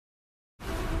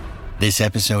This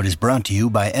episode is brought to you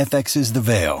by FX's The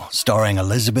Veil, starring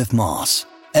Elizabeth Moss.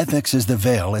 FX's The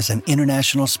Veil is an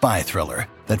international spy thriller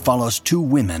that follows two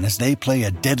women as they play a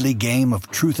deadly game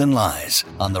of truth and lies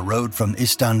on the road from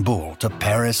Istanbul to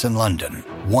Paris and London.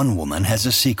 One woman has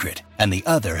a secret, and the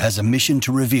other has a mission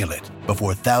to reveal it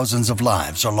before thousands of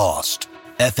lives are lost.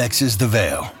 FX's The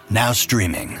Veil, now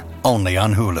streaming, only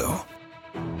on Hulu.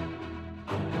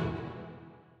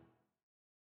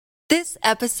 This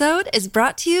episode is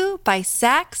brought to you by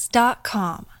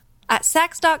Sax.com. At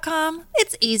Sax.com,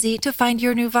 it's easy to find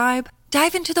your new vibe.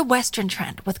 Dive into the Western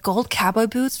trend with gold cowboy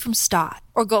boots from Stott,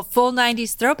 or go full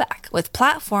 90s throwback with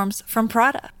platforms from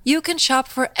Prada. You can shop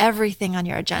for everything on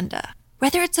your agenda,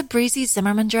 whether it's a breezy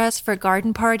Zimmermann dress for a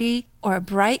garden party or a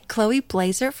bright Chloe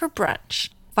blazer for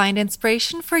brunch. Find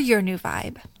inspiration for your new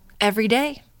vibe every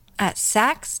day at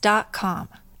Sax.com.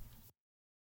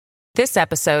 This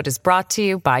episode is brought to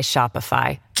you by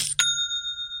Shopify.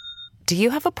 Do you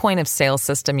have a point of sale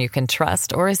system you can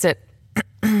trust, or is it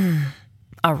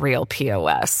a real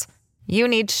POS? You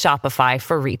need Shopify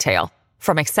for retail.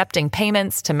 From accepting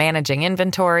payments to managing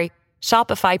inventory,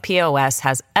 Shopify POS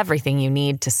has everything you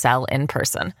need to sell in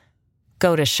person.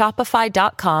 Go to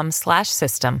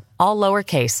shopify.com/system, all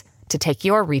lowercase, to take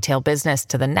your retail business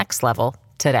to the next level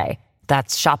today.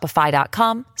 That's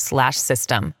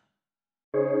shopify.com/system.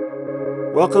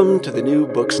 Welcome to the New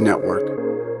Books Network.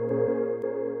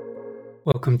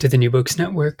 Welcome to the New Books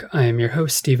Network. I am your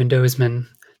host, Stephen Dozeman.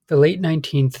 The late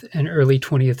 19th and early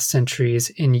 20th centuries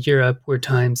in Europe were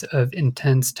times of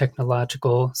intense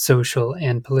technological, social,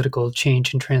 and political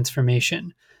change and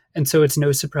transformation. And so it's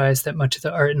no surprise that much of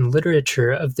the art and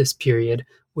literature of this period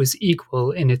was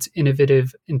equal in its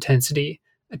innovative intensity,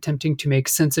 attempting to make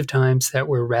sense of times that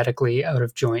were radically out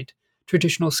of joint.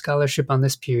 Traditional scholarship on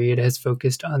this period has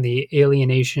focused on the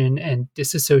alienation and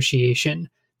disassociation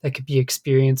that could be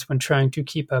experienced when trying to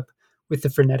keep up with the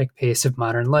frenetic pace of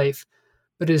modern life.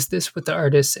 But is this what the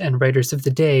artists and writers of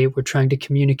the day were trying to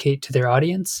communicate to their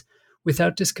audience?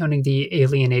 Without discounting the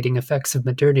alienating effects of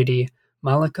modernity,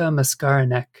 Malika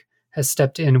Maskarynek has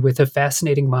stepped in with a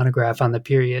fascinating monograph on the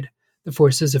period, The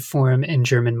Forces of Form in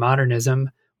German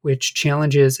Modernism, which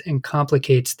challenges and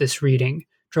complicates this reading,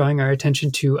 drawing our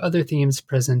attention to other themes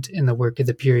present in the work of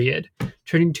the period,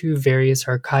 turning to various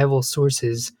archival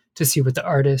sources to see what the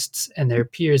artists and their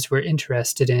peers were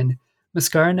interested in.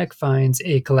 Maskarynek finds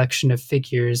a collection of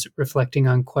figures reflecting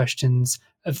on questions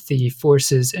of the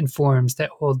forces and forms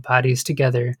that hold bodies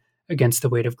together against the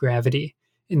weight of gravity.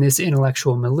 In this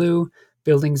intellectual milieu,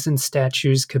 buildings and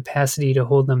statues' capacity to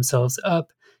hold themselves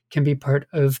up can be part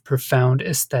of profound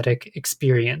aesthetic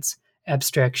experience.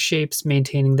 Abstract shapes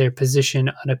maintaining their position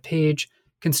on a page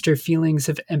can stir feelings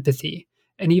of empathy,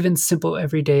 and even simple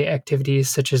everyday activities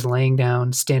such as laying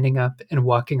down, standing up, and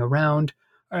walking around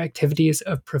are activities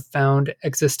of profound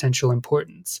existential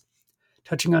importance.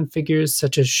 Touching on figures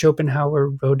such as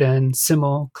Schopenhauer, Rodin,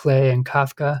 Simmel, Klee, and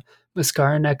Kafka,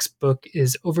 Maskarynek's book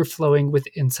is overflowing with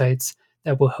insights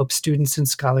that will help students and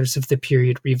scholars of the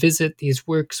period revisit these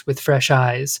works with fresh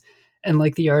eyes, and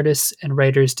like the artists and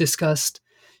writers discussed,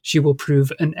 she will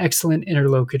prove an excellent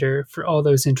interlocutor for all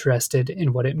those interested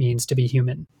in what it means to be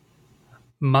human.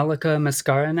 Malika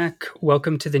Maskarynek,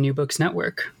 welcome to the New Books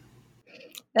Network.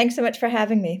 Thanks so much for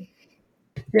having me.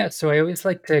 Yeah, so I always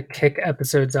like to kick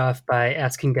episodes off by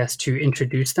asking guests to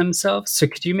introduce themselves. So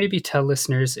could you maybe tell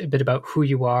listeners a bit about who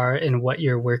you are and what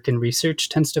your work and research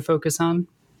tends to focus on?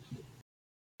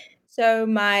 So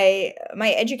my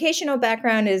educational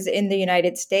background is in the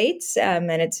United States,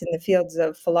 and it's in the fields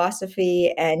of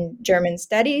philosophy and German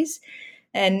studies.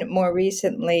 And more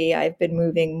recently, I've been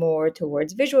moving more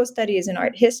towards visual studies and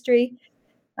art history.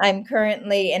 I'm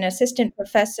currently an assistant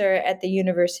professor at the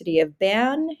University of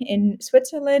Bern in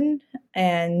Switzerland,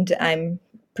 and I'm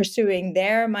pursuing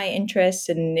there my interests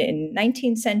in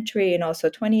 19th century and also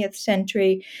 20th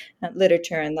century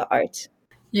literature and the arts.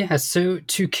 Yeah, so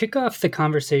to kick off the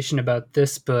conversation about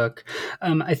this book,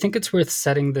 I think it's worth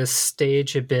setting the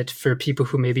stage a bit for people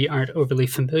who maybe aren't overly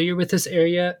familiar with this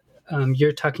area.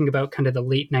 You're talking about kind of the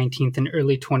late 19th and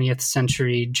early 20th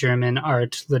century German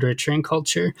art, literature, and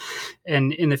culture.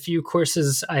 And in the few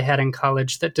courses I had in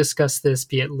college that discussed this,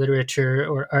 be it literature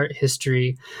or art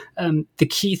history, the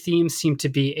key themes seem to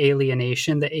be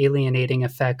alienation, the alienating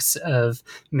effects of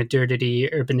modernity,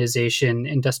 urbanization,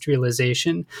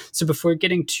 industrialization. So before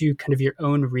getting to kind of your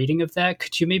own reading of that,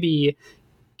 could you maybe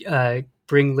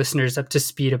bring listeners up to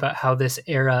speed about how this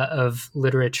era of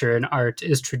literature and art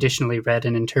is traditionally read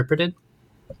and interpreted?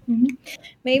 Mhm.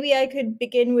 Maybe I could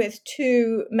begin with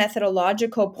two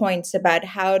methodological points about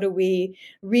how do we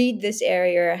read this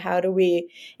area, how do we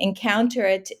encounter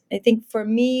it. I think for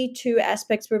me, two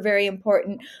aspects were very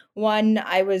important. One,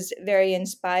 I was very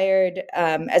inspired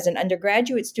as an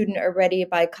undergraduate student already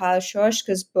by Karl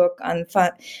Schorschke's book on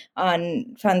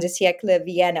Fin de siècle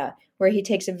Vienna, where he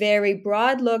takes a very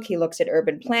broad look. He looks at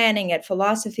urban planning, at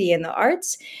philosophy, and the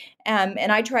arts.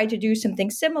 And I try to do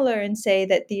something similar and say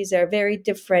that these are very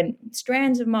different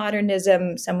strands of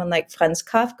modernism. Someone like Franz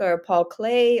Kafka or Paul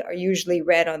Klee are usually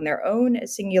read on their own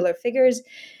as singular figures,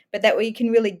 but that we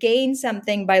can really gain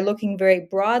something by looking very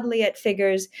broadly at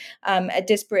figures, at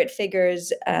disparate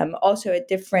figures, also at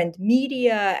different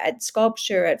media, at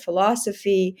sculpture, at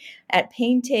philosophy, at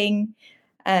painting,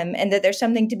 and that there's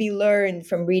something to be learned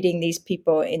from reading these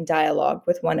people in dialogue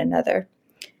with one another.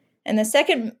 And the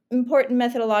second important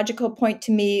methodological point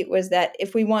to me was that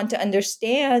if we want to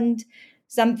understand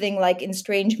something like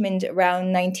estrangement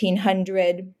around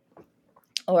 1900,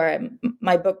 or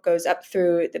my book goes up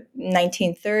through the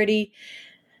 1930,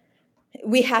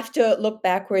 we have to look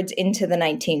backwards into the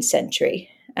 19th century.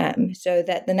 So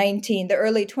that the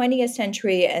early 20th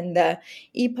century and the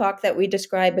epoch that we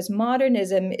describe as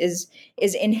modernism is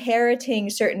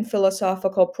inheriting certain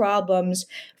philosophical problems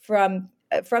from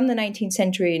the 19th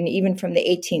century and even from the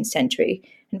 18th century.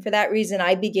 And for that reason,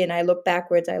 I look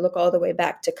backwards. I look all the way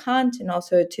back to Kant and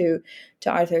also to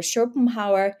Arthur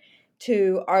Schopenhauer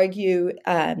to argue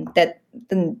that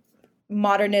the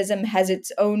modernism has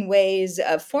its own ways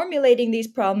of formulating these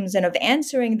problems and of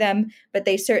answering them, but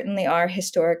they certainly are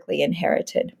historically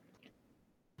inherited.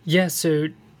 Yeah, so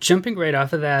jumping right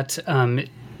off of that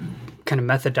kind of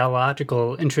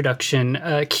methodological introduction,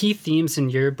 key themes in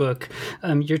your book,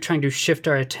 you're trying to shift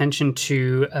our attention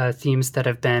to themes that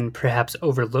have been perhaps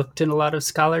overlooked in a lot of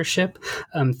scholarship,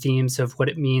 themes of what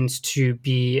it means to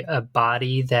be a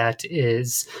body that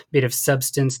is made of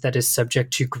substance that is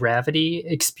subject to gravity,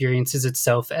 experiences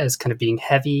itself as kind of being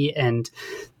heavy, and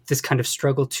this kind of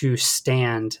struggle to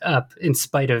stand up in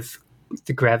spite of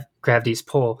the gravity's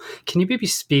pull. Can you maybe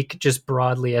speak just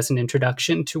broadly as an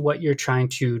introduction to what you're trying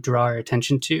to draw our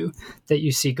attention to that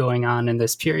you see going on in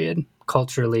this period,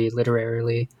 culturally,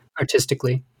 literarily,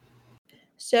 artistically?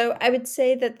 So I would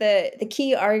say that the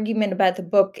key argument about the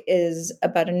book is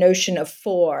about a notion of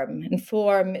form, and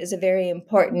form is a very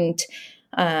important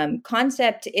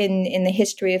concept in the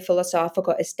history of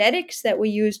philosophical aesthetics that we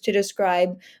use to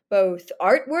describe both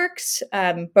artworks,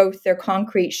 both their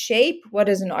concrete shape, what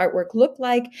does an artwork look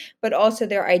like, but also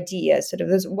their ideas, sort of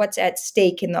what's at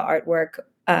stake in the artwork.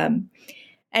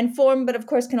 And form, but of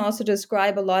course, can also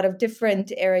describe a lot of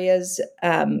different areas.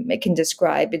 It can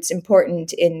describe, it's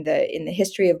important in the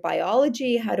history of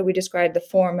biology. How do we describe the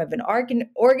form of an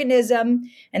organism?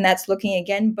 And that's looking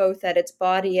again both at its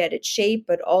body, at its shape,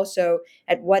 but also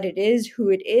at what it is, who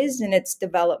it is, and its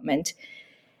development.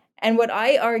 And what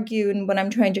I argue and what I'm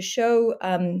trying to show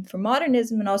for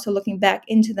modernism and also looking back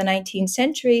into the 19th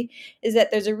century is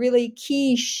that there's a really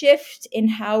key shift in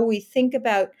how we think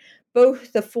about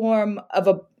both the form of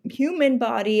a human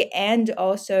body and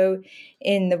also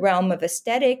in the realm of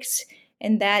aesthetics.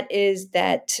 And that is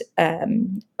that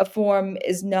a form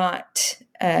is not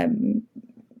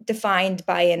defined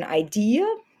by an idea.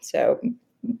 So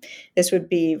this would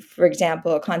be, for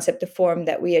example, a concept of form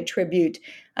that we attribute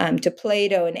to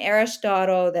Plato and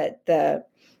Aristotle, that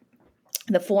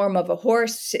the form of a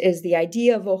horse is the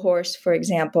idea of a horse, for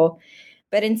example.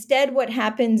 But instead, what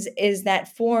happens is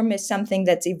that form is something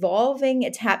that's evolving.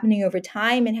 It's happening over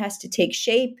time. It has to take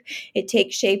shape. It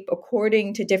takes shape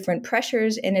according to different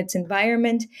pressures in its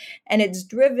environment. And it's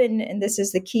driven, and this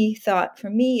is the key thought for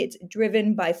me, it's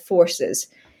driven by forces.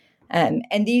 And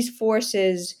these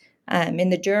forces, in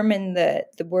the German, the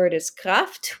word is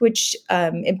Kraft, which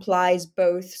implies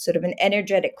both sort of an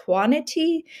energetic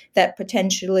quantity that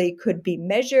potentially could be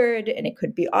measured and it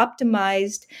could be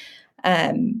optimized.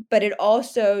 But it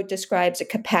also describes a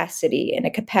capacity, and a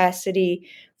capacity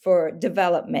for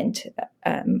development,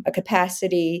 a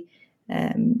capacity,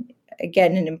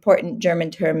 again, an important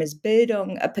German term is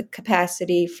Bildung, a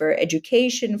capacity for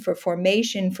education, for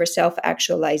formation, for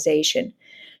self-actualization.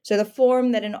 So the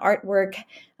form that an artwork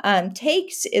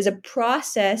takes is a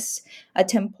process, a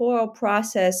temporal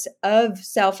process of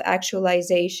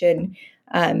self-actualization,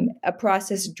 a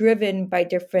process driven by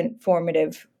different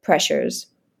formative pressures.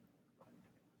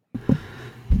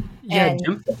 Yeah.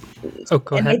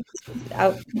 Go ahead.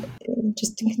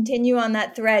 Just to continue on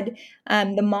that thread,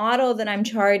 the model that I'm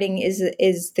charting is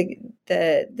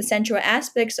the central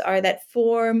aspects are that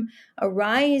form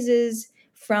arises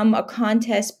from a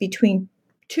contest between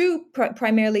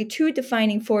primarily two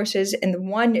defining forces, and the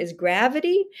one is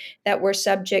gravity, that we're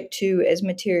subject to as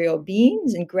material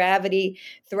beings, and gravity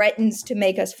threatens to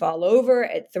make us fall over.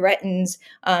 It threatens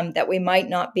that we might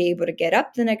not be able to get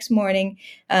up the next morning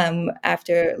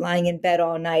after lying in bed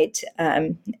all night.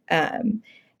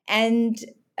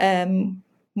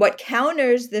 What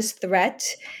counters this threat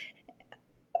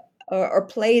or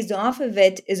plays off of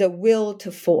it is a will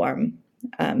to form,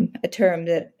 a term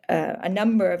that a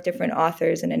number of different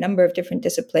authors and a number of different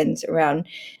disciplines around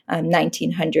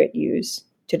 1900 use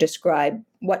to describe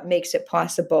what makes it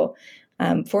possible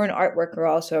for an artwork or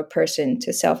also a person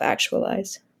to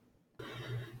self-actualize.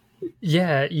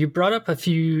 Yeah, you brought up a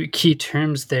few key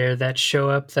terms there that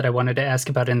show up that I wanted to ask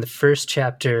about in the first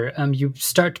chapter. You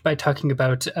start by talking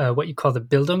about what you call the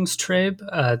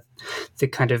Bildungstrieb, the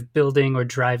kind of building or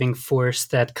driving force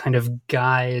that kind of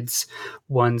guides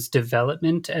one's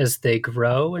development as they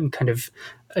grow and kind of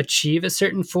achieve a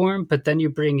certain form. But then you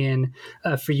bring in,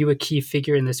 for you, a key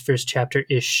figure in this first chapter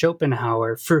is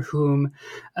Schopenhauer, for whom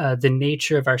the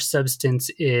nature of our substance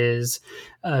is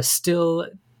still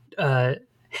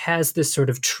has this sort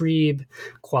of trieb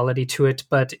quality to it,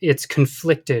 but it's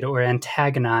conflicted or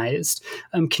antagonized.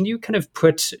 Can you kind of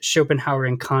put Schopenhauer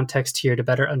in context here to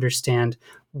better understand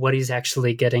what he's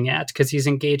actually getting at? Because he's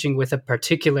engaging with a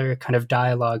particular kind of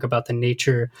dialogue about the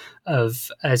nature of,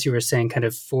 as you were saying, kind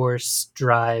of force,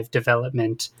 drive,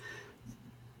 development.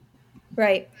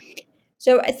 Right.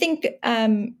 So I think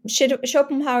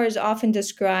Schopenhauer is often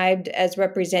described as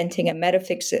representing a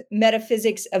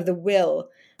metaphysics of the will.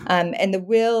 And the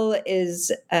will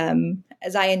is,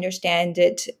 as I understand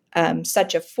it,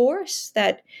 such a force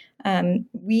that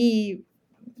we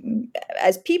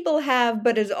as people have,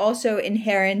 but is also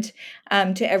inherent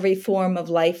to every form of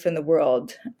life in the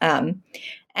world.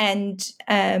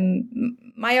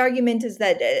 My argument is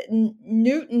that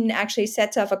Newton actually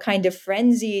sets off a kind of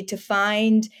frenzy to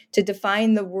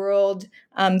define the world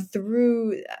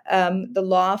through the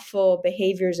lawful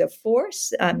behaviors of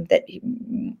force, that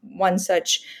one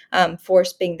such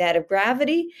force being that of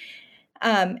gravity.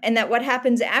 And that what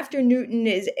happens after Newton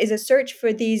is a search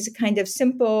for these kind of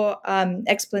simple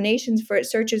explanations for it,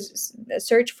 a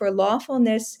search for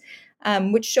lawfulness,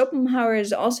 which Schopenhauer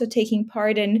is also taking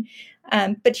part in.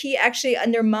 But he actually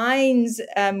undermines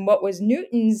what was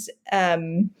Newton's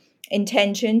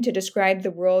intention to describe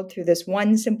the world through this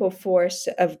one simple force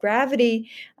of gravity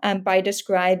by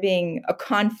describing a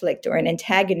conflict or an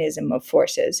antagonism of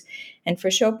forces. And for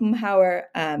Schopenhauer,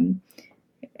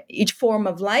 each form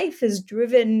of life is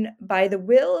driven by the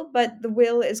will, but the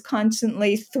will is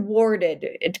constantly thwarted.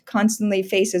 It constantly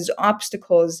faces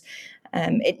obstacles.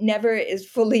 It never is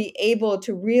fully able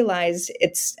to realize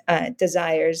its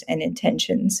desires and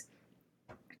intentions.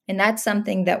 And that's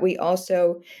something that we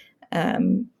also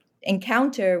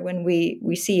encounter when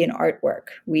we see an artwork.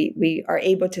 We are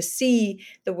able to see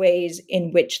the ways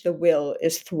in which the will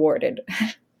is thwarted.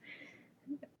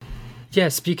 Yeah,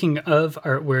 speaking of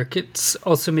artwork, it's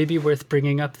also maybe worth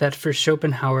bringing up that for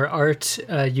Schopenhauer, art,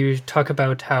 you talk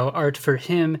about how art for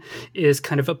him is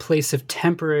kind of a place of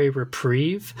temporary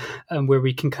reprieve where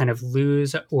we can kind of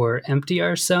lose or empty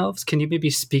ourselves. Can you maybe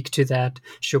speak to that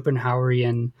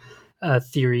Schopenhauerian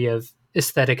theory of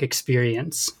aesthetic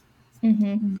experience?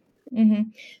 Mm-hmm. Mm-hmm.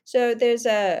 So there's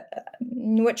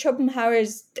what Schopenhauer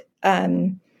is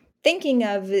thinking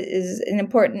of is an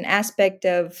important aspect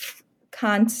of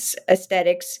Kant's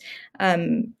aesthetics,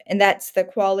 and that's the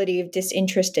quality of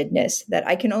disinterestedness, that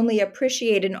I can only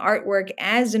appreciate an artwork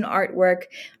as an artwork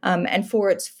and for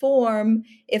its form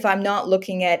if I'm not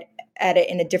looking at it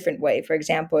in a different way, for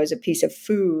example, as a piece of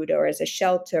food or as a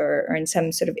shelter or in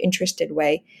some sort of interested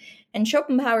way. And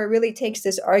Schopenhauer really takes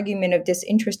this argument of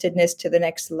disinterestedness to the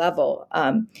next level.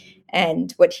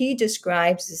 And what he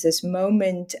describes is this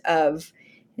moment of,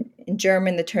 in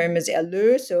German, the term is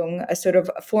Erlösung, a sort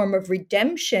of a form of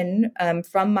redemption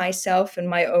from myself and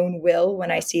my own will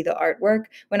when I see the artwork,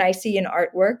 when I see an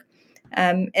artwork.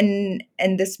 And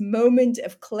this moment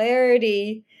of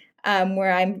clarity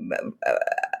where I'm,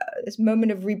 this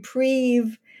moment of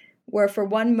reprieve, where for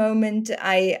one moment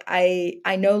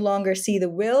I no longer see the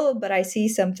will, but I see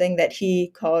something that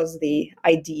he calls the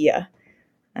idea.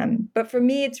 But for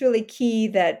me, it's really key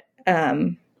that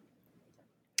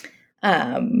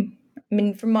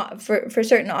for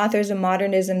certain authors of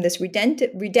modernism, this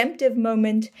redemptive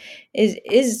moment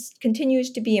continues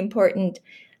to be important.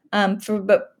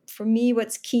 But for me,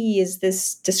 what's key is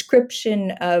this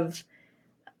description of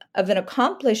an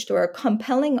accomplished or a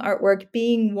compelling artwork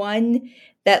being one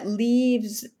that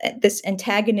leaves this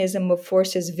antagonism of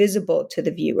forces visible to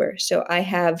the viewer. So I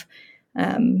have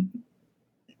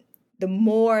the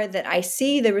more that I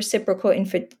see the reciprocal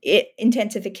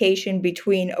intensification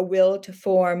between a will to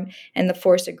form and the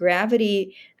force of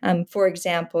gravity, for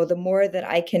example, the more that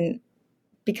I can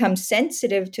become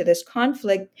sensitive to this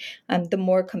conflict, the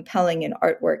more compelling an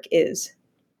artwork is.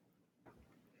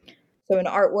 So an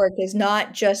artwork is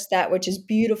not just that which is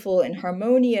beautiful and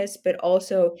harmonious, but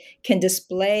also can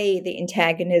display the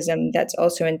antagonism that's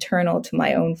also internal to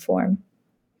my own form.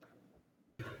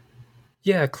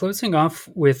 Yeah, closing off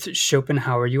with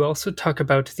Schopenhauer, you also talk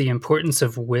about the importance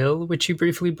of will, which you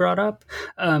briefly brought up.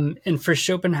 And for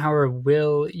Schopenhauer,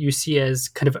 will you see as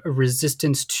kind of a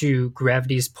resistance to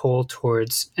gravity's pull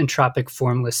towards entropic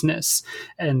formlessness.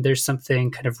 And there's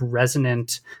something kind of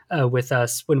resonant with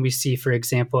us when we see, for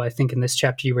example, I think in this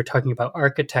chapter you were talking about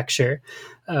architecture.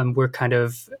 We're kind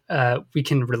of, we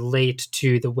can relate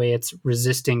to the way it's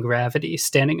resisting gravity,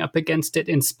 standing up against it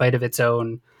in spite of its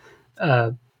own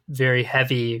very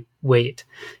heavy weight.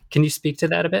 Can you speak to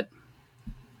that a bit?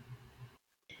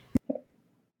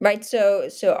 Right. So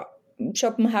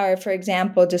Schopenhauer, for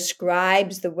example,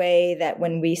 describes the way that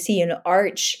when we see an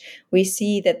arch, we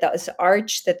see that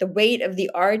the weight of the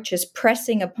arch is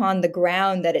pressing upon the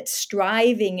ground, that it's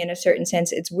striving in a certain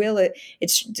sense. It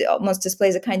almost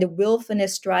displays a kind of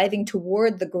willfulness striving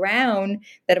toward the ground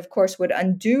that, of course, would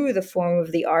undo the form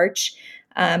of the arch.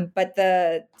 But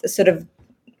the sort of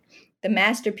the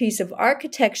masterpiece of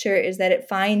architecture is that it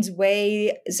finds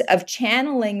ways of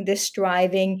channeling this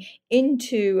striving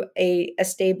into a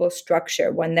stable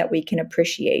structure, one that we can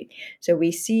appreciate. So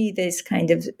we see this kind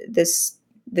of this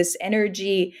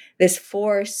energy, this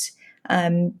force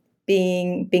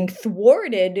being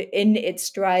thwarted in its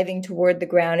striving toward the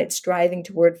ground, its striving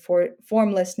toward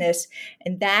formlessness,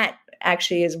 and that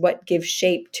actually is what gives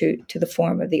shape to the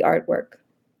form of the artwork.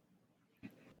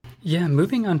 Yeah,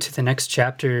 moving on to the next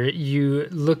chapter, you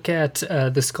look at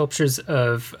the sculptures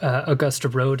of Auguste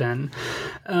Rodin.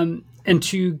 And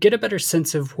to get a better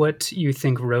sense of what you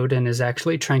think Rodin is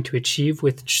actually trying to achieve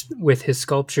with his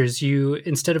sculptures, you,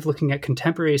 instead of looking at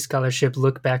contemporary scholarship,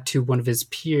 look back to one of his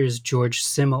peers, George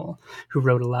Simmel, who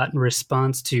wrote a lot in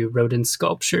response to Rodin's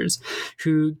sculptures,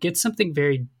 who gets something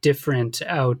very different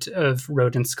out of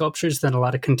Rodin's sculptures than a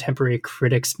lot of contemporary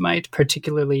critics might,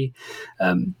 particularly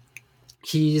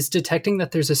he's detecting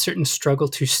that there's a certain struggle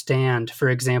to stand. For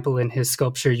example, in his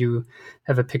sculpture, you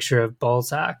have a picture of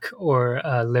Balzac or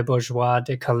Le Bourgeois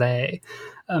de Calais.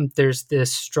 There's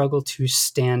this struggle to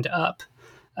stand up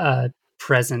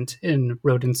present in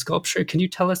Rodin's sculpture. Can you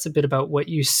tell us a bit about what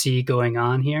you see going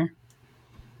on here?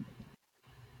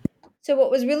 So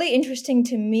what was really interesting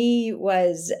to me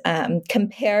was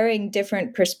comparing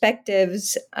different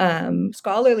perspectives,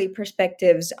 scholarly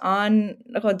perspectives on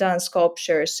Rodin's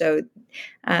sculpture. So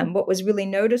what was really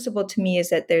noticeable to me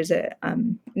is that there's a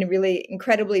really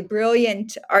incredibly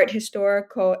brilliant art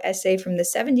historical essay from the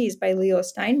 70s by Leo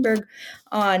Steinberg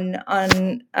on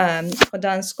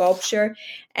Rodin's sculpture.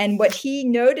 And what he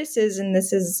notices, and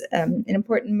this is an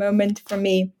important moment for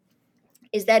me,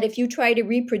 is that if you try to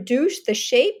reproduce the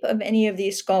shape of any of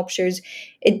these sculptures,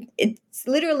 it's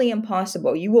literally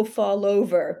impossible. You will fall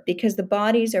over because the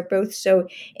bodies are both so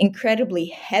incredibly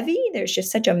heavy. There's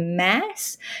just such a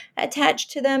mass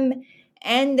attached to them,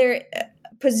 and they're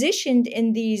positioned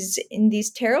in these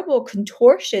terrible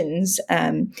contortions.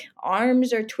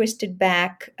 Arms are twisted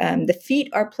back. The feet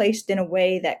are placed in a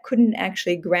way that couldn't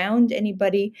actually ground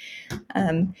anybody.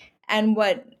 And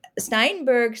what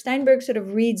Steinberg sort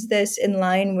of reads this in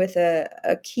line with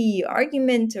a key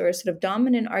argument or a sort of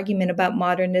dominant argument about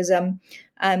modernism,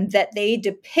 that they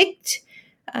depict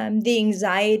the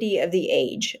anxiety of the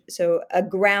age. So a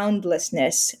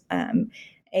groundlessness,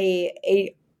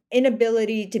 a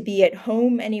inability to be at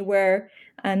home anywhere,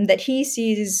 that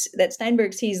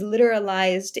Steinberg sees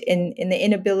literalized in the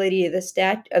inability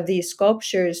of these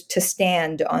sculptures to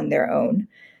stand on their own.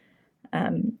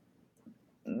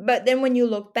 But then when you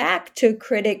look back to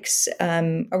critics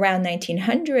around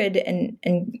 1900 and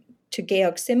to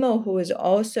Georg Simmel, who was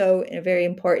also a very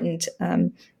important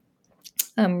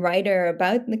writer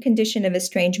about the condition of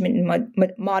estrangement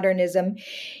in modernism,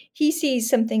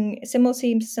 Simmel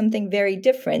sees something very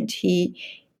different. He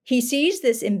sees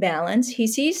this imbalance, he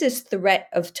sees this threat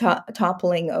of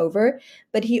toppling over,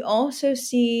 but he also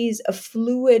sees a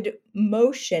fluid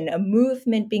motion, a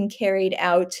movement being carried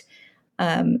out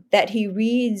that he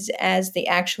reads as the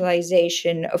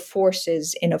actualization of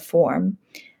forces in a form.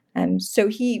 So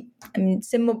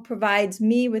Simmel provides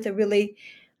me with a really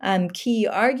key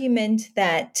argument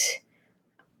that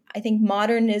I think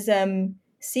modernism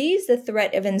sees the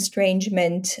threat of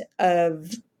estrangement,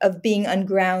 of being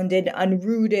ungrounded,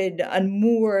 unrooted,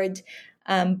 unmoored,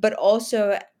 but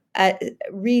also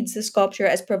reads the sculpture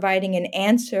as providing an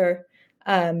answer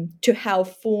to how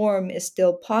form is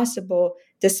still possible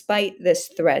despite this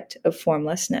threat of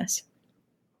formlessness.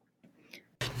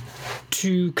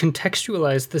 To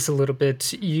contextualize this a little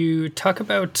bit, you talk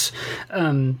about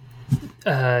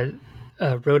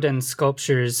Rodin's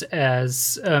sculptures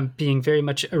as being very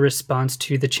much a response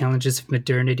to the challenges of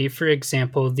modernity. For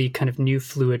example, the kind of new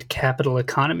fluid capital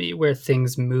economy, where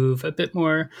things move a bit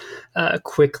more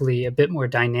quickly, a bit more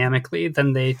dynamically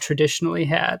than they traditionally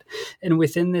had. And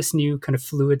within this new kind of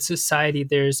fluid society,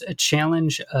 there's a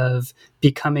challenge of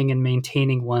becoming and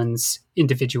maintaining one's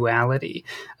individuality,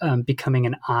 becoming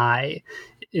an I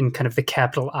in kind of the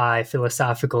capital I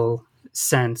philosophical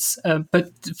sense.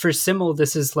 But for Simmel,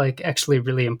 this is like actually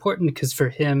really important, because for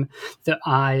him, the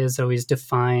I is always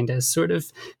defined as sort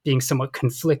of being somewhat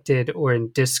conflicted or in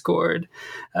discord.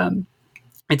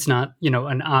 It's not,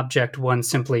 an object one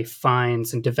simply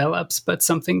finds and develops, but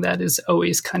something that is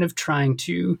always kind of trying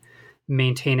to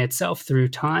maintain itself through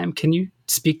time. Can you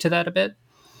speak to that a bit?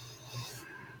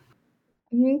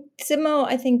 Simmel,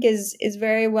 I think, is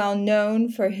very well known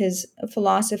for his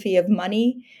philosophy of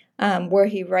money, where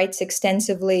he writes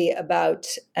extensively about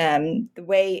the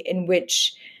way in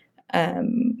which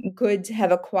goods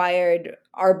have acquired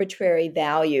arbitrary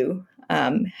value,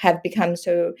 have become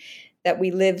so that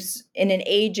we live in an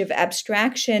age of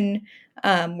abstraction,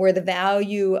 where the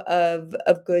value of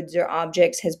goods or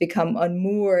objects has become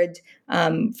unmoored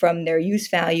from their use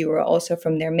value, or also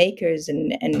from their makers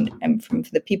and from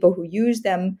the people who use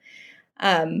them.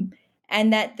 And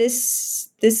that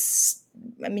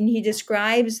he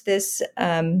describes this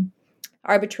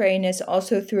arbitrariness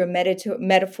also through a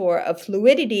metaphor of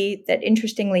fluidity that,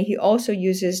 interestingly, he also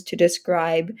uses to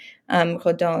describe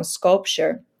Rodin's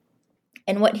sculpture.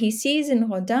 And what he sees in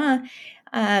Rodin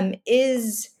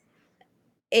is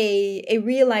a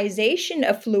realization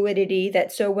of fluidity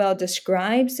that so well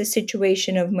describes the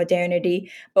situation of modernity,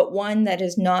 but one that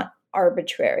is not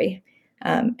arbitrary.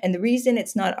 And the reason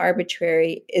it's not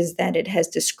arbitrary is that it has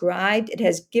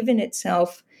given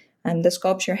itself, the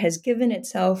sculpture has given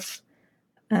itself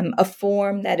a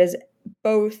form that is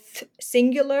both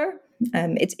singular,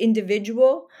 it's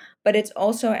individual, but it's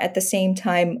also at the same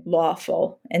time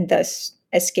lawful, and thus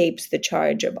escapes the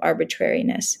charge of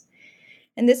arbitrariness.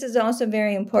 And this is also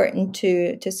very important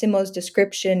to Simmel's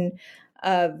description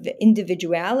of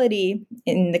individuality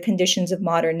in the conditions of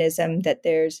modernism, that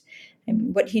there's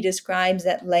what he describes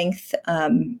at length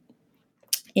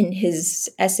in his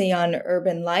essay on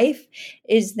urban life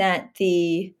is that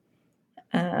the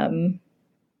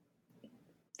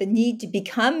need to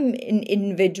become an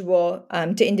individual,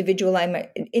 to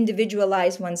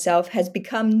individualize oneself, has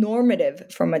become normative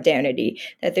for modernity,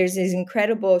 that there's these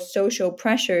incredible social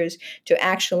pressures to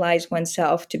actualize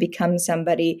oneself, to become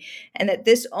somebody, and that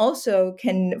this also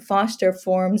can foster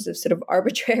forms of sort of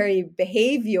arbitrary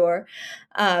behavior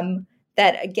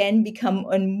that again become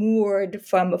unmoored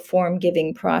from a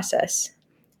form-giving process.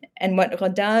 And what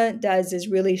Rodin does is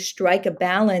really strike a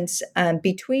balance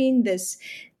between this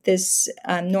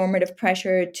normative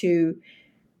pressure to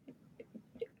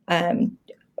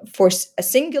force a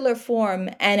singular form,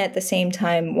 and at the same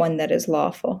time one that is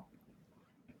lawful.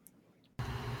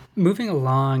 Moving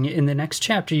along, in the next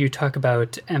chapter, you talk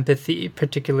about empathy,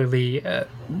 particularly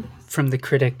from the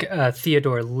critic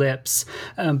Theodore Lips.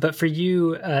 But for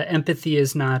you, empathy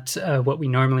is not what we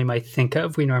normally might think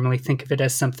of. We normally think of it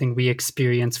as something we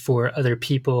experience for other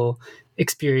people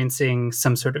experiencing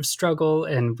some sort of struggle,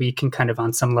 and we can kind of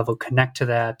on some level connect to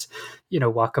that,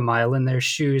 walk a mile in their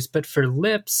shoes. But for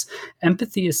Lips,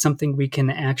 empathy is something we can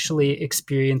actually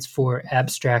experience for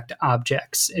abstract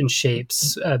objects and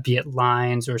shapes, be it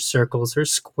lines or circles or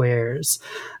squares.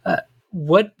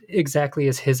 What exactly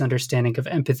is his understanding of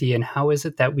empathy, and how is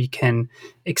it that we can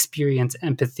experience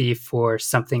empathy for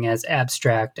something as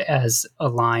abstract as a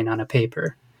line on a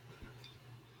paper?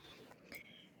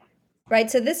 Right.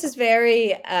 So this is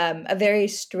a very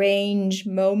strange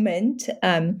moment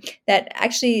that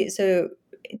actually, so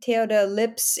Theodore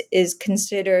Lips is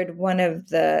considered one of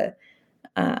the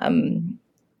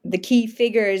key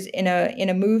figures in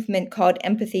a movement called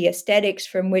empathy aesthetics,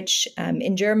 from which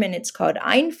in German it's called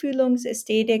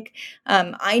Einfühlungsästhetik.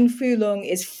 Einfühlung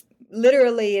is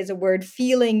literally a word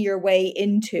feeling your way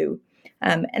into.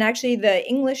 And actually the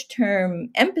English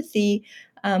term empathy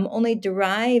only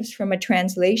derives from a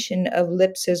translation of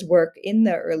Lips's work in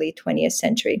the early 20th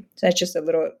century. So that's just a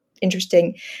little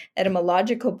interesting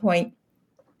etymological point.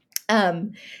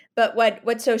 But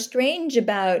what's so strange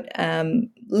about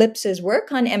Lips's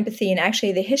work on empathy, and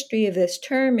actually the history of this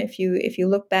term, if you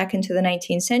look back into the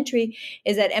 19th century,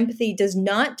 is that empathy does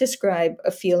not describe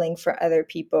a feeling for other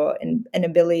people and an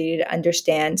ability to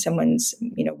understand someone's,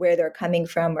 where they're coming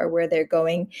from or where they're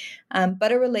going,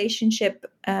 but a relationship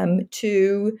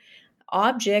to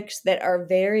objects that are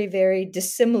very, very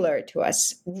dissimilar to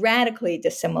us, radically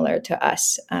dissimilar to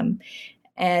us,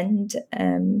 and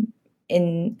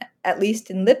at least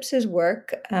in Lips's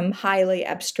work, highly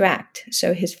abstract.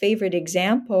 So his favorite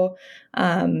example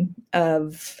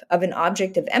of an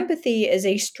object of empathy is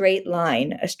a straight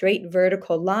line, a straight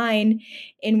vertical line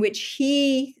in which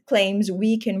he claims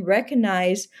we can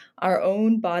recognize our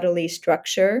own bodily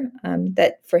structure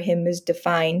that for him is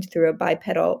defined through a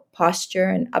bipedal posture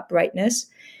and uprightness,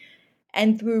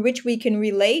 and through which we can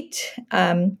relate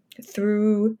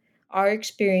through our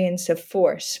experience of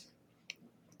force.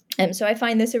 So I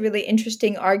find this a really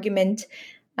interesting argument.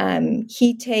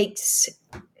 His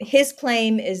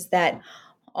claim is that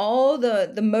all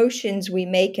the motions we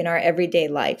make in our everyday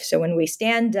life, so when we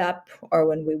stand up or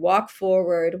when we walk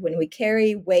forward, when we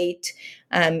carry weight,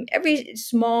 every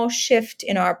small shift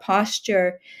in our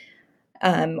posture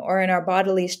or in our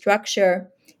bodily structure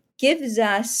gives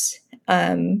us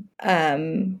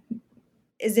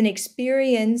is an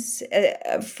experience.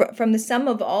 From the sum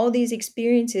of all these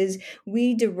experiences,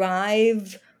 we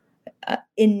derive an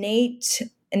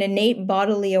innate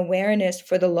bodily awareness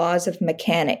for the laws of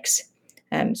mechanics.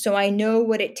 So I know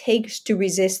what it takes to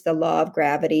resist the law of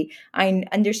gravity.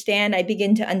 I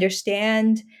begin to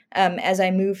understand as I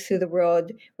move through the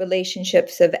world,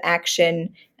 relationships of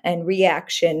action and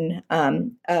reaction,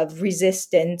 of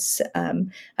resistance,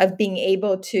 of being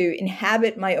able to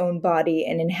inhabit my own body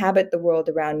and inhabit the world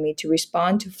around me to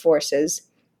respond to forces.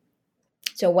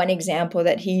 So one example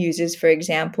that he uses, for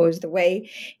example, is the way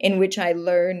in which I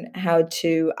learn how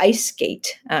to ice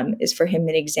skate, is for him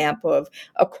an example of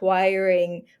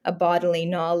acquiring a bodily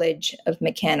knowledge of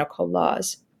mechanical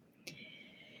laws.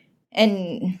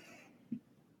 And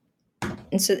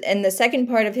the second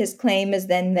part of his claim is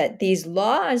then that these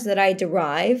laws that I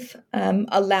derive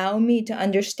allow me to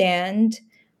understand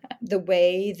the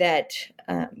way that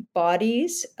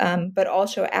bodies, but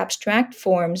also abstract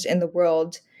forms in the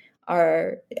world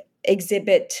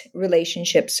exhibit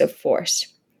relationships of force.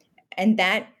 And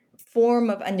that form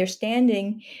of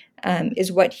understanding is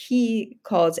what he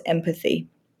calls empathy.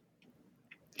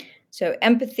 So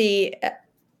empathy,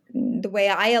 the way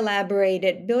I elaborate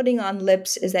it, building on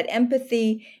Lips, is that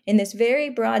empathy in this very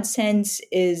broad sense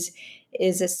is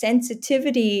a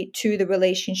sensitivity to the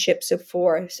relationships of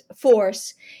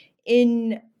force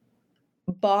in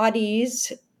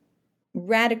bodies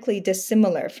radically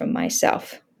dissimilar from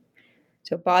myself.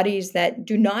 So bodies that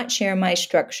do not share my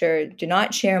structure, do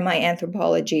not share my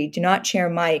anthropology, do not share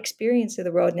my experience of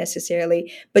the world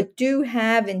necessarily, but do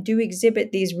have and do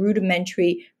exhibit these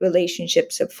rudimentary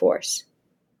relationships of force.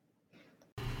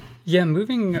 Yeah,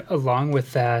 moving along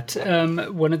with that,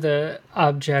 one of the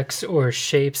objects or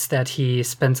shapes that he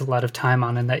spends a lot of time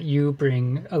on and that you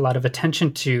bring a lot of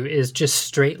attention to is just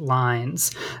straight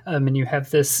lines. And you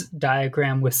have this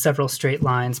diagram with several straight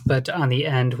lines, but on the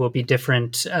end will be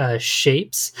different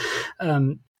shapes.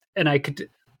 And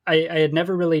I had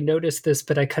never really noticed this,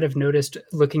 but I kind of noticed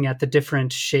looking at the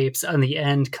different shapes on the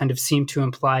end kind of seem to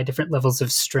imply different levels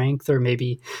of strength or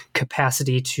maybe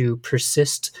capacity to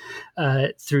persist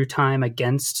through time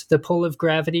against the pull of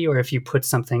gravity, or if you put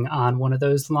something on one of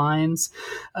those lines.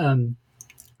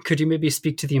 Could you maybe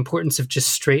speak to the importance of just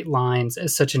straight lines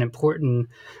as such an important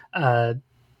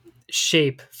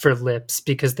shape for Lips,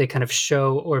 because they kind of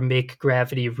show or make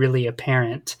gravity really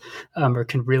apparent, or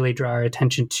can really draw our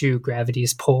attention to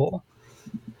gravity's pull?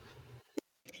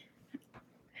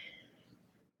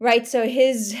 Right. So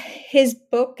his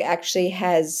book actually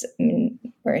has,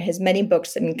 or his many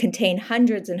books, contain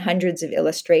hundreds and hundreds of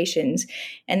illustrations,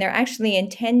 and they're actually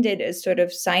intended as sort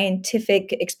of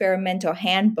scientific experimental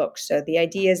handbooks. So the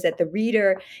idea is that the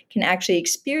reader can actually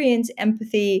experience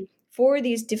empathy for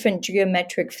these different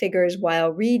geometric figures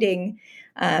while reading,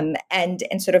 and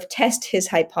sort of test his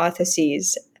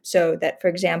hypotheses. So that, for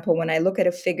example, when I look at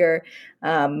a figure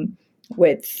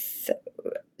with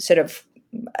sort of,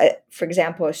 for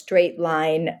example, a straight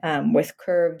line with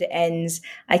curved ends,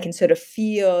 I can sort of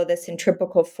feel the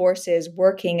centripetal forces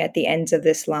working at the ends of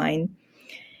this line.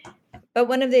 But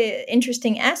one of the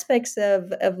interesting aspects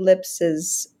of Lips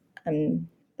is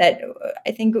that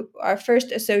I think our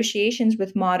first associations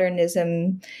with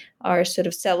modernism are sort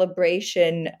of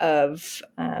celebration of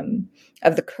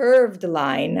the curved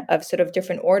line of sort of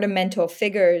different ornamental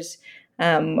figures.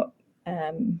 I'm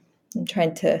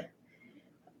trying to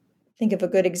think of a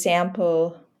good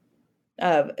example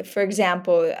of, for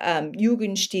example,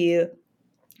 Jugendstil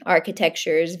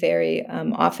architecture is very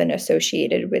often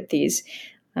associated with these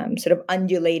sort of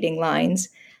undulating lines.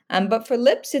 But for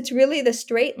Lipps, it's really the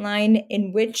straight line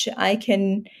in which I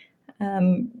can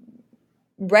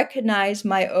recognize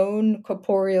my own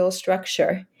corporeal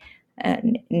structure.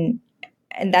 And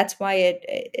that's why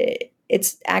it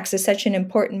acts as such an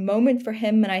important moment for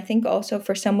him. And I think also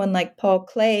for someone like Paul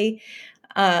Klee,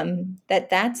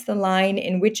 that's the line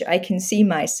in which I can see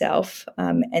myself.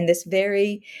 And this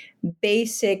very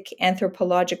basic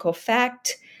anthropological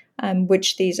fact,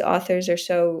 which these authors are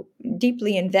so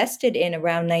deeply invested in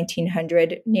around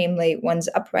 1900, namely one's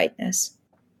uprightness.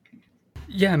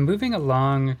 Yeah, moving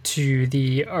along to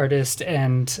the artist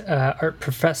and art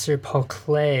professor Paul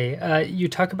Klee, you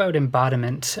talk about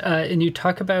embodiment, and you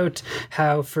talk about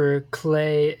how for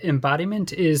Klee,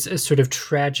 embodiment is a sort of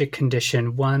tragic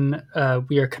condition, one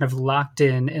we are kind of locked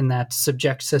in that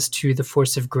subjects us to the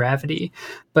force of gravity.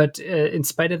 But in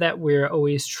spite of that, we're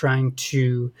always trying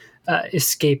to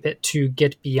escape it, to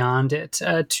get beyond it,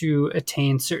 to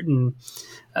attain certain...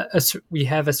 we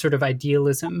have a sort of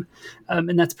idealism,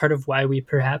 and that's part of why we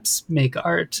perhaps make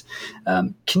art.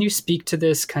 Can you speak to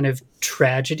this kind of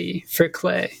tragedy for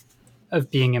Klee of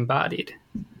being embodied?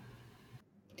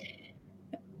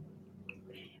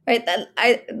 Right.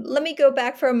 Let me go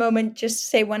back for a moment just to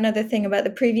say one other thing about the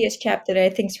previous chapter that I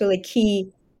think is really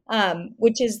key,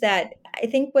 which is that I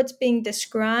think what's being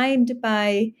described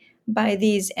by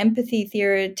these empathy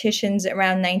theoreticians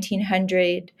around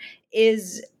 1900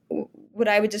 is what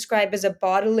I would describe as a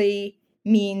bodily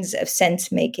means of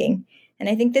sense making. And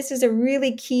I think this is a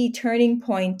really key turning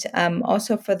point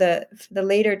also for the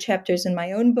later chapters in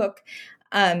my own book,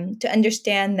 to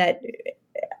understand that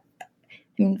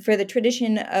for the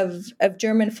tradition of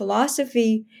German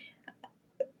philosophy,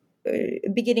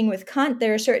 beginning with Kant,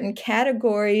 there are certain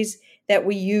categories that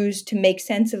we use to make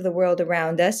sense of the world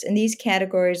around us. And these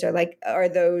categories are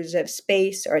those of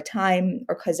space or time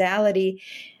or causality.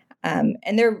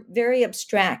 And they're very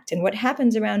abstract. And what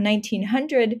happens around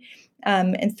 1900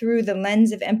 and through the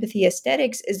lens of empathy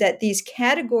aesthetics is that these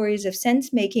categories of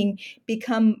sense-making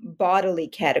become bodily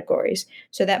categories,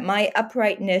 so that my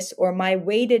uprightness or my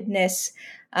weightedness,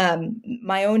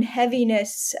 my own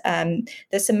heaviness,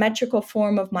 the symmetrical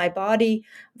form of my body,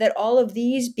 that all of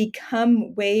these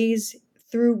become ways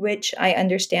through which I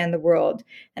understand the world.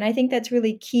 And I think that's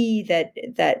really key, that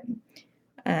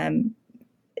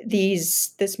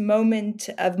this moment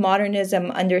of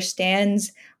modernism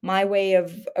understands my way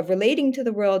of relating to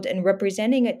the world and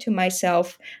representing it to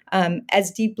myself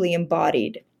as deeply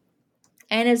embodied,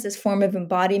 and as this form of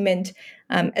embodiment,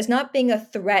 as not being a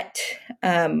threat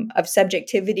of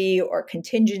subjectivity or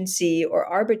contingency or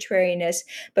arbitrariness,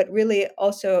 but really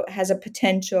also has a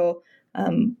potential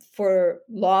for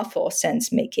lawful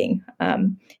sense making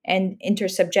and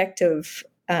intersubjective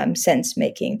sense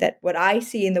making, that what I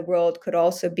see in the world could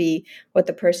also be what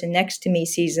the person next to me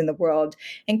sees in the world,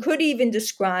 and could even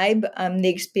describe the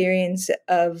experience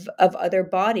of other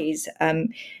bodies,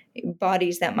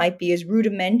 bodies that might be as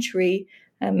rudimentary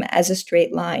as a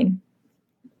straight line.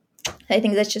 I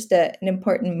think that's just an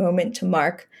important moment to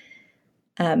mark.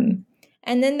 And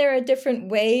then there are different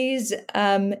ways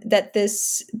that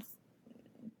this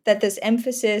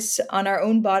emphasis on our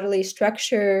own bodily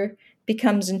structure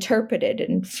becomes interpreted.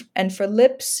 And for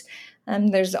Lipps,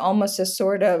 there's almost a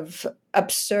sort of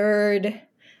absurd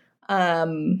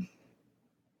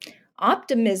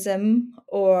optimism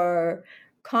or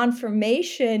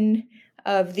confirmation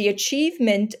of the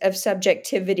achievement of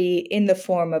subjectivity in the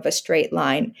form of a straight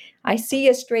line. I see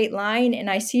a straight line and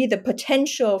I see the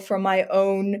potential for my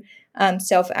own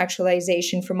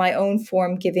self-actualization, for my own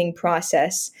form-giving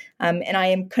process. And I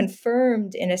am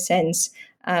confirmed, in a sense,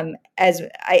 as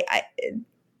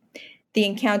the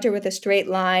encounter with a straight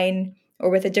line or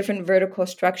with a different vertical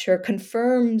structure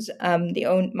confirms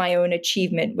my own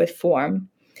achievement with form.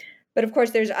 But of course,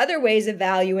 there's other ways of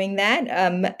valuing that,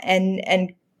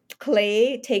 and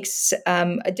Klee takes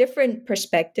a different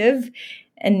perspective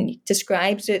and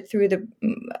describes it through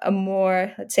a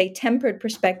more, let's say, tempered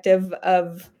perspective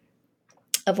of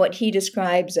what he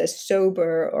describes as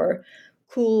sober or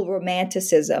cool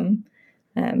romanticism.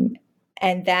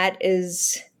 And that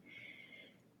is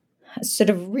a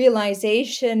sort of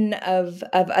realization of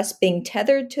us being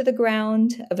tethered to the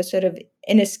ground, of a sort of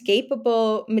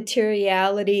inescapable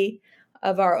materiality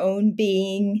of our own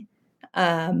being,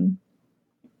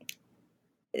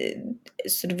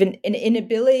 sort of an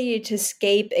inability to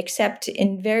escape except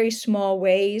in very small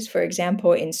ways, for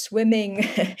example, in swimming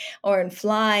or in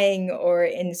flying or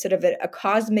in sort of a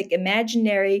cosmic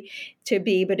imaginary, to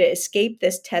be able to escape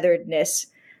this tetheredness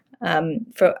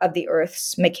of the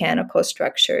Earth's mechanical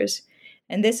structures.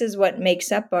 And this is what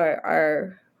makes up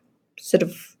our sort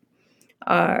of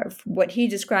what he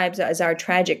describes as our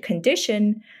tragic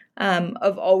condition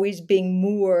of always being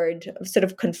moored, of sort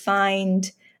of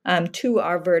confined to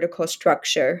our vertical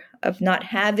structure, of not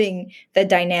having the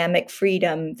dynamic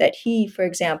freedom that he, for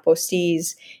example,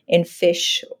 sees in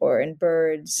fish or in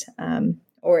birds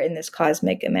or in this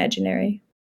cosmic imaginary.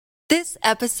 This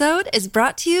episode is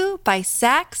brought to you by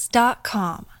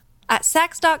Saks.com. At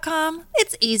Saks.com,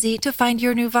 it's easy to find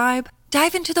your new vibe.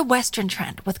 Dive into the Western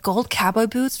trend with gold cowboy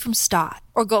boots from Stott,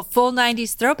 or go full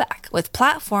 90s throwback with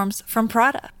platforms from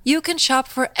Prada. You can shop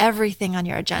for everything on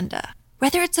your agenda,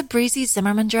 whether it's a breezy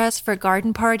Zimmermann dress for a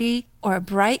garden party or a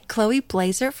bright Chloe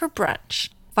blazer for brunch.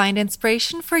 Find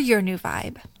inspiration for your new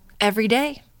vibe every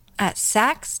day at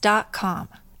Saks.com.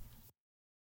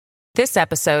 This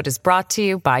episode is brought to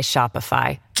you by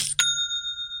Shopify.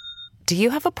 Do you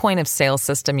have a point of sale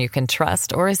system you can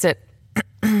trust, or is it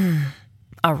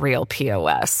a real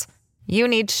POS? You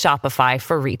need Shopify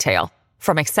for retail.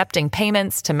 From accepting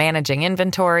payments to managing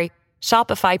inventory,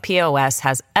 Shopify POS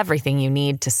has everything you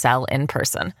need to sell in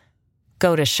person.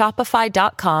 Go to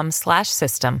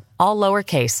shopify.com/system, all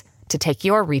lowercase, to take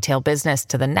your retail business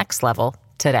to the next level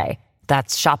today.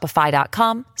 That's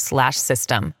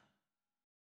shopify.com/system.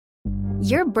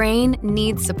 Your brain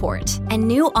needs support, and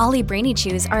new Ollie Brainy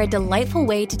Chews are a delightful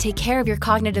way to take care of your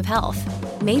cognitive health.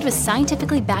 Made with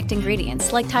scientifically backed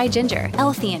ingredients like Thai ginger,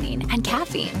 L-theanine, and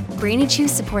caffeine, Brainy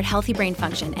Chews support healthy brain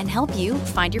function and help you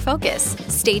find your focus,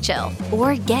 stay chill,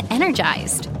 or get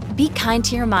energized. Be kind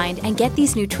to your mind and get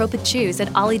these nootropic chews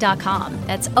at ollie.com.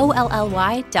 That's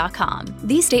OLLY.com.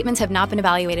 These statements have not been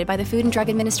evaluated by the Food and Drug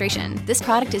Administration. This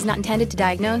product is not intended to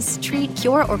diagnose, treat,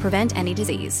 cure, or prevent any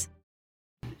disease.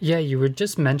 Yeah, you were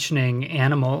just mentioning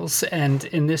animals, and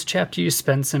in this chapter you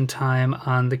spend some time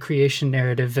on the creation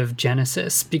narrative of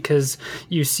Genesis, because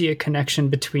you see a connection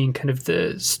between kind of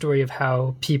the story of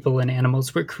how people and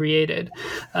animals were created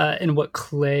and what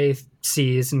Clay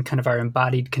sees in kind of our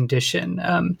embodied condition.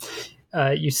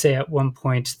 You say at one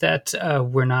point that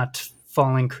we're not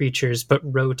falling creatures, but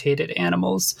rotated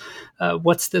animals.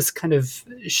 What's this kind of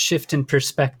shift in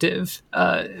perspective?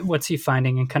 What's he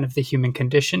finding in kind of the human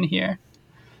condition here?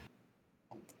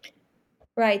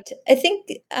 Right. I think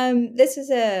this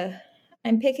is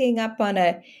I'm picking up on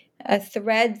a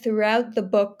thread throughout the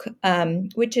book,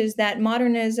 which is that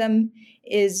modernism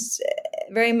is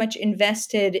very much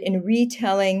invested in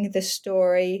retelling the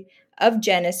story of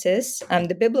Genesis,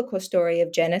 the biblical story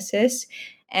of Genesis,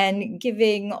 and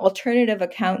giving alternative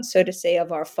accounts, so to say,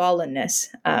 of our fallenness.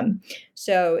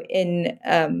 So in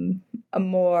a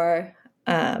more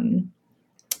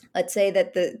let's say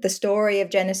that the story of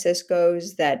Genesis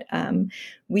goes that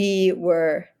we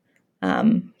were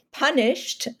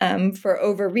punished for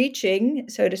overreaching,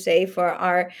 so to say, for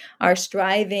our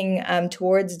striving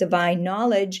towards divine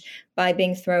knowledge by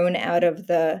being thrown out of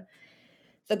the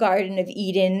Garden of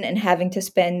Eden and having to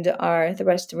spend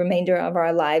the remainder of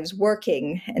our lives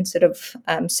working and sort of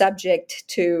subject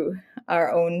to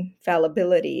our own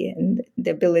fallibility and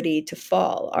the ability to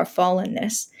fall, our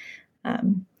fallenness.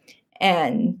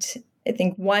 And I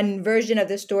think one version of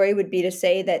the story would be to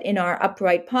say that in our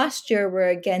upright posture, we're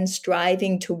again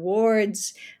striving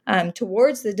towards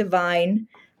the divine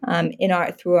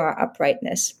through our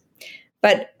uprightness.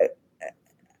 But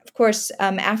of course,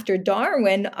 after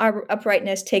Darwin, our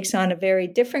uprightness takes on a very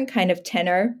different kind of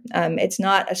tenor. It's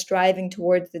not a striving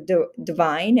towards the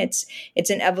divine. It's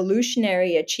an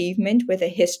evolutionary achievement with a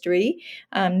history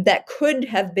that could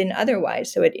have been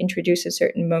otherwise. So it introduces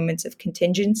certain moments of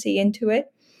contingency into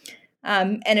it.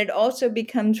 And it also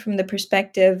becomes, from the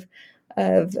perspective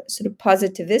of sort of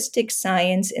positivistic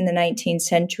science in the 19th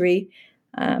century,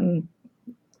 a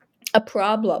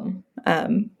problem.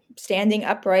 Standing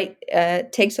upright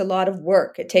takes a lot of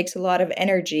work. It takes a lot of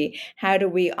energy. How do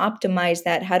we optimize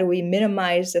that? How do we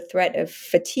minimize the threat of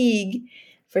fatigue?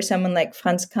 For someone like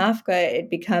Franz Kafka, it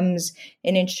becomes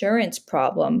an insurance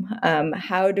problem.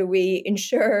 How do we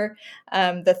insure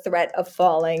the threat of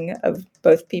falling of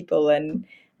both people and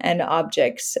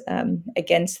objects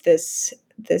against this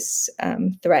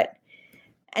threat?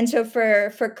 And so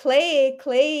for Clay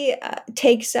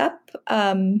takes up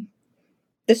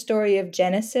the story of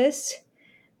Genesis,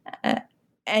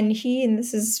 and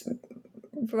this is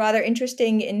rather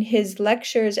interesting, in his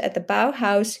lectures at the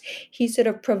Bauhaus, he sort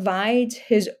of provides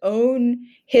his own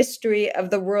history of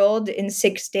the world in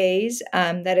 6 days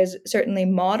that is certainly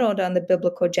modeled on the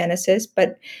biblical Genesis,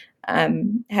 but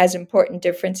has important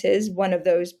differences. One of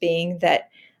those being that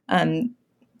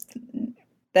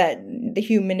that the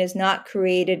human is not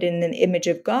created in the image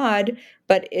of God,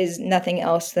 but is nothing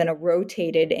else than a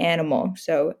rotated animal.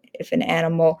 So if an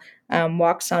animal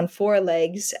walks on 4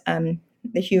 legs,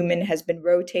 the human has been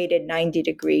rotated 90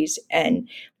 degrees and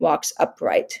walks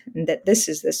upright, and that this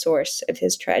is the source of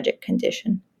his tragic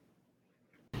condition.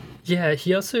 Yeah,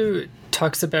 he also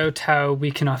talks about how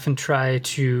we can often try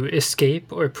to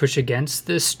escape or push against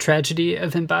this tragedy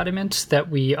of embodiment, that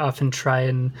we often try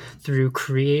and, through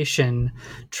creation,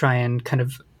 try and kind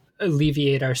of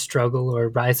alleviate our struggle or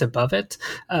rise above it.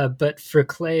 But for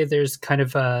Klee, there's kind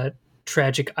of a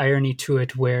tragic irony to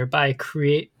it, where by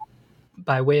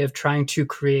way of trying to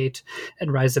create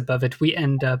and rise above it, we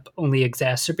end up only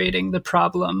exacerbating the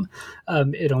problem.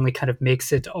 It only kind of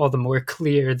makes it all the more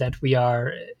clear that we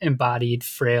are embodied,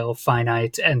 frail,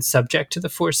 finite, and subject to the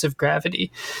force of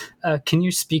gravity. Can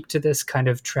you speak to this kind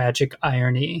of tragic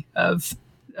irony of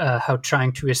how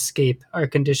trying to escape our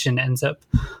condition ends up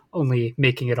only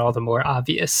making it all the more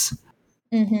obvious?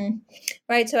 Mm-hmm.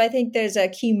 Right. So I think there's a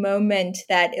key moment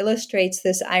that illustrates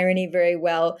this irony very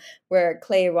well, where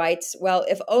Klee writes, well,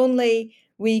 if only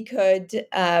we could,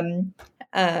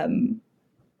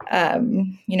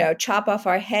 chop off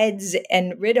our heads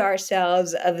and rid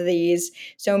ourselves of these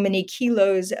so many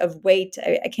kilos of weight.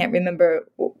 I can't remember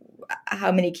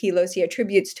how many kilos he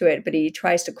attributes to it, but he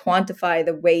tries to quantify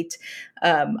the weight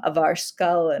of our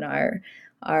skull and our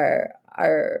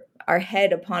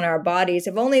head upon our bodies.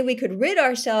 If only we could rid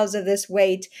ourselves of this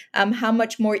weight, how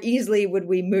much more easily would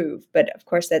we move? But of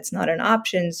course, that's not an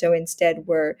option. So instead,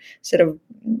 we're sort of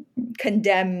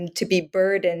condemned to be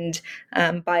burdened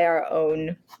by our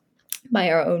own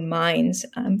minds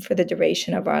for the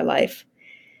duration of our life.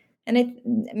 And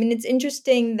it's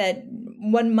interesting that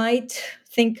one might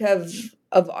think of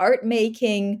art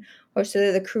making, or sort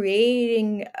of the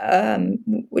creating,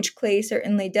 which Klee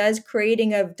certainly does,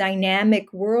 creating of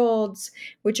dynamic worlds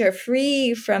which are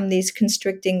free from these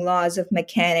constricting laws of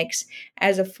mechanics,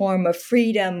 as a form of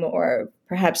freedom or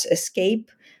perhaps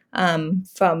escape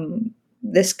from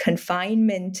this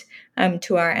confinement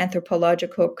to our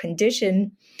anthropological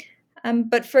condition.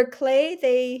 But for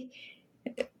Klee,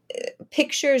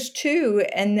 pictures too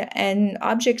and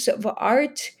objects of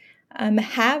art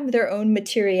have their own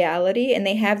materiality, and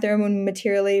they have their own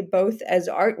materiality both as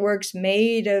artworks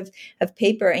made of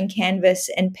paper and canvas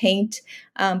and paint,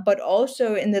 but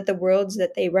also in the worlds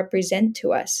that they represent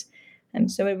to us.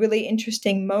 So a really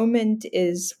interesting moment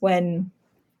is when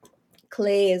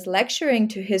Klee is lecturing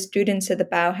to his students at the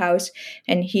Bauhaus,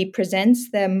 and he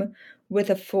presents them with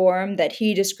a form that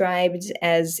he describes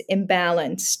as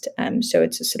imbalanced. So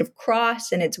it's a sort of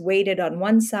cross, and it's weighted on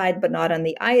one side but not on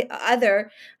the other.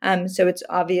 So it's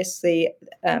obviously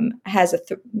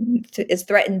is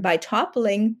threatened by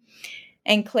toppling.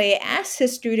 And Klee asks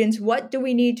his students, what do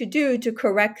we need to do to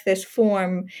correct this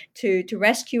form, to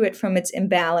rescue it from its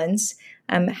imbalance?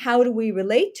 How do we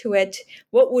relate to it?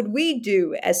 What would we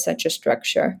do as such a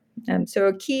structure?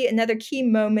 So another key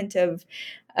moment of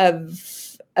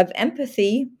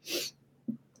empathy,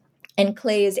 and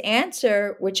Klee's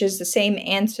answer, which is the same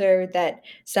answer that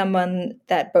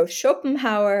both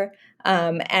Schopenhauer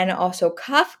and also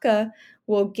Kafka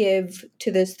will give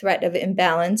to this threat of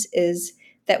imbalance, is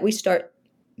that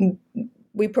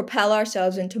we propel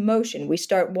ourselves into motion. We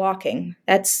start walking.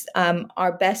 That's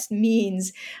our best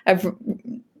means of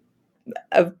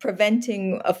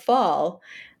preventing a fall.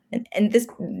 And this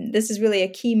is really a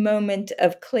key moment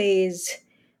of Klee's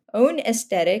own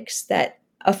aesthetics, that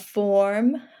a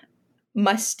form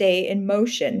must stay in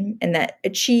motion and that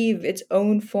achieve its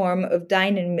own form of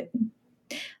dynamic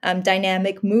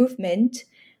movement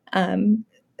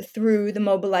through the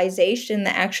mobilization,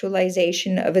 the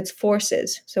actualization of its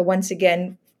forces. So once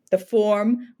again, the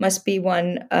form must be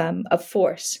one of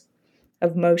force,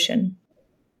 of motion.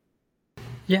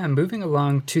 Yeah, moving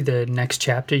along to the next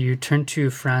chapter, you turn to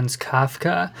Franz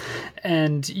Kafka,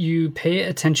 and you pay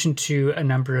attention to a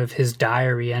number of his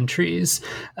diary entries.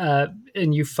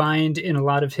 And you find in a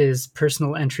lot of his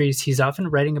personal entries, he's often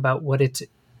writing about what it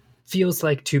feels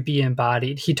like to be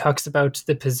embodied. He talks about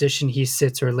the position he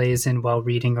sits or lays in while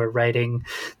reading or writing,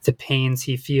 the pains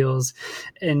he feels.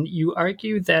 And you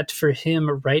argue that for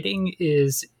him, writing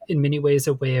is in many ways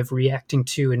a way of reacting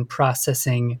to and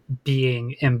processing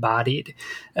being embodied.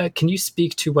 Can you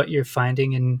speak to what you're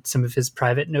finding in some of his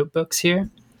private notebooks here?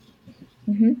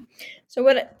 Mm-hmm. So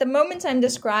what the moments I'm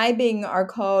describing are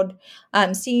called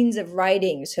scenes of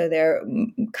writing. So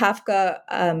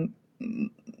Kafka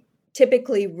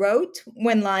typically wrote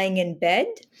when lying in bed,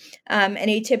 and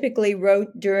he typically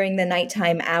wrote during the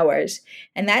nighttime hours.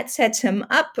 And that sets him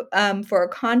up for a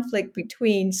conflict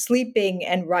between sleeping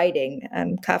and writing.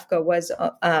 Kafka was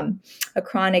a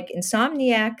chronic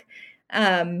insomniac,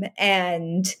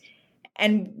 and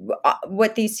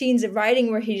what these scenes of writing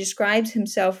where he describes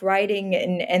himself writing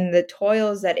and the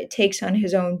toils that it takes on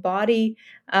his own body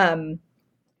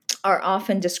are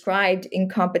often described in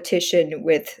competition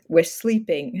with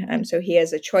sleeping. So he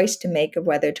has a choice to make of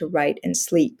whether to write and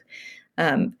sleep.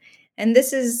 And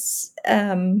this is,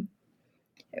 for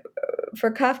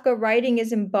Kafka, writing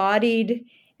is embodied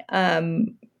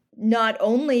not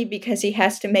only because he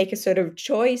has to make a sort of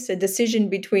choice, a decision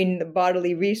between the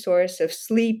bodily resource of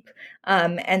sleep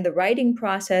and the writing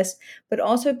process, but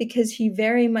also because he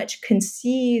very much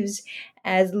conceives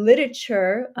as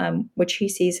literature, which he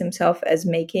sees himself as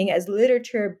making, as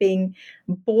literature being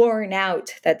born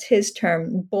out, that's his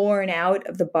term, born out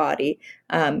of the body.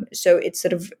 So it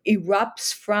sort of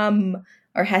erupts from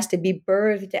or has to be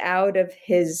birthed out of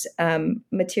his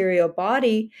material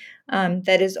body,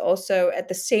 that is also at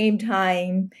the same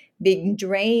time being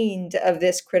drained of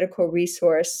this critical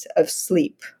resource of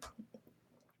sleep.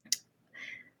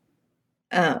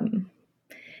 And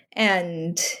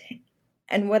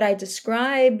what I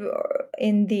describe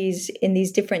in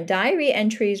these different diary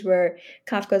entries, where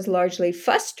Kafka is largely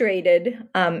frustrated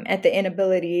at the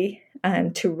inability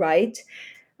to write,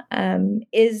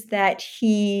 is that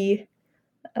he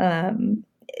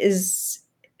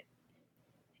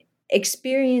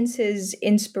experiences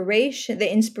the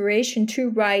inspiration to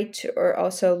write, or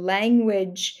also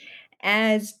language,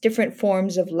 as different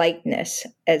forms of lightness,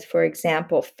 as, for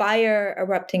example, fire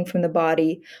erupting from the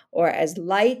body, or as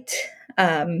light,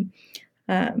 and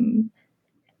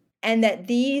that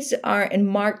these are in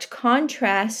marked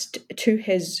contrast to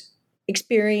his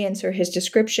experience or his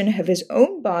description of his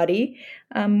own body,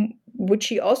 which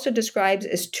he also describes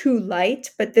as too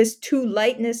light. But this too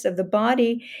lightness of the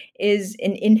body is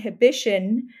an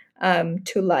inhibition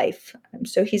to life.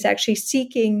 So he's actually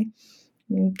seeking.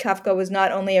 Kafka was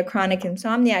not only a chronic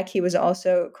insomniac, he was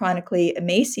also chronically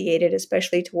emaciated,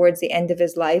 especially towards the end of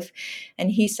his life. And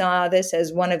he saw this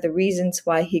as one of the reasons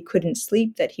why he couldn't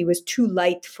sleep, that he was too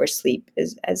light for sleep,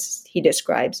 as he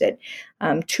describes it,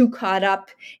 too caught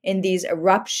up in these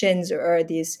eruptions, or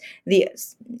the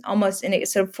almost in a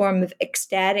sort of form of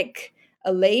ecstatic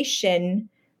elation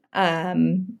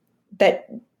that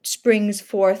springs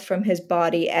forth from his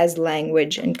body as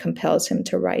language and compels him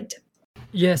to write.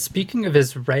 Yeah, speaking of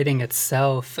his writing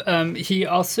itself, he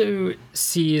also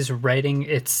sees writing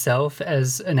itself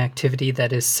as an activity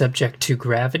that is subject to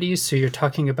gravity. So you're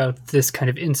talking about this kind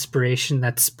of inspiration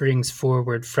that springs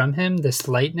forward from him, this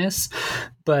lightness.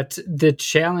 But the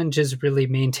challenge is really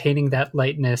maintaining that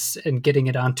lightness and getting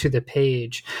it onto the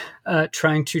page,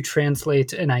 trying to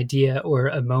translate an idea or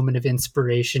a moment of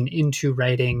inspiration into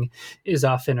writing is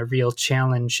often a real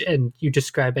challenge. And you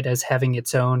describe it as having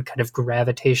its own kind of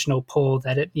gravitational pull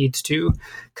that it needs to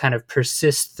kind of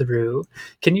persist through.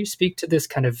 Can you speak to this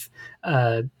kind of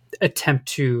attempt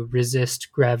to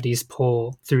resist gravity's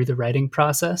pull through the writing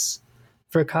process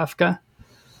for Kafka?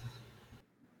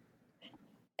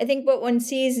 I think what one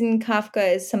sees in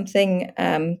Kafka is something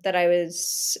that I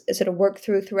was sort of worked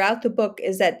through throughout the book,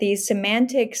 is that these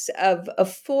semantics of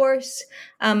force,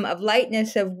 of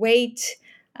lightness, of weight,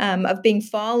 of being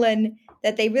fallen,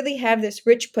 that they really have this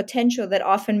rich potential that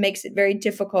often makes it very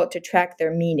difficult to track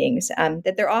their meanings,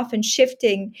 that they're often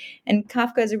shifting. And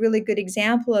Kafka is a really good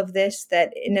example of this,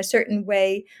 that in a certain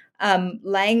way,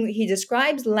 he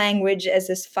describes language as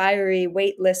this fiery,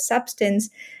 weightless substance,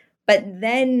 but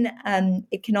then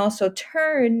it can also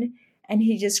turn, and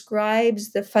he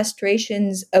describes the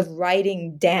frustrations of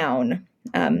writing down.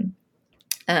 And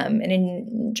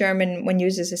in German, one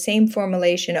uses the same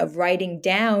formulation of writing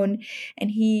down.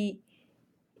 And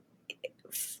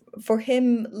for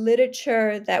him,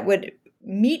 literature that would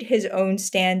meet his own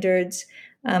standards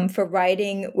for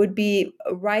writing would be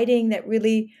a writing that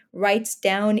really writes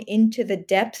down into the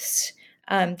depths,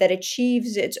 that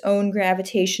achieves its own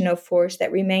gravitational force,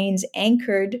 that remains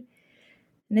anchored.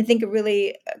 And I think a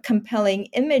really compelling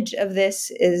image of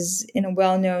this is in a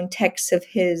well-known text of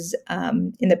his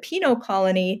in the penal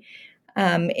colony,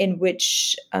 in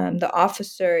which the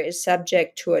officer is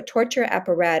subject to a torture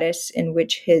apparatus in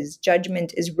which his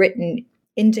judgment is written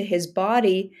into his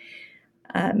body.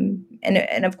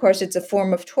 And of course, it's a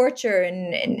form of torture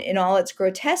in all its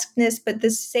grotesqueness, but the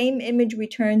same image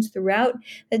returns throughout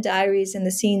the diaries and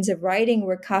the scenes of writing,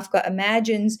 where Kafka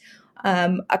imagines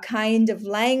a kind of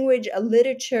language, a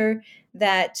literature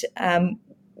that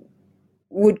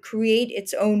would create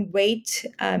its own weight,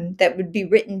 that would be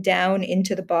written down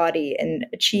into the body and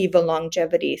achieve a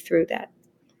longevity through that.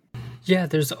 Yeah,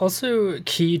 there's also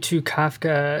key to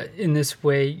Kafka in this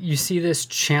way. You see this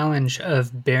challenge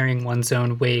of bearing one's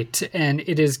own weight, and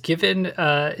it is given,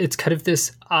 it's kind of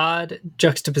this odd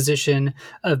juxtaposition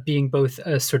of being both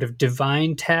a sort of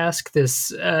divine task,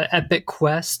 this epic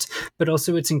quest, but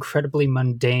also it's incredibly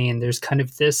mundane. There's kind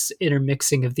of this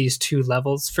intermixing of these two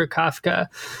levels for Kafka.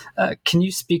 Can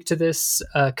you speak to this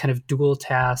kind of dual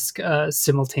task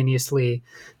simultaneously?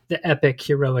 The epic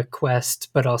heroic quest,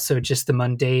 but also just the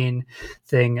mundane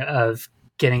thing of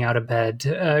getting out of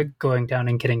bed, going down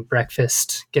and getting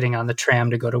breakfast, getting on the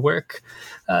tram to go to work.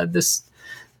 This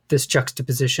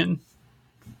juxtaposition.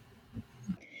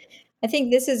 I think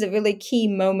this is a really key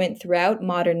moment throughout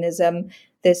modernism,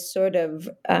 this sort of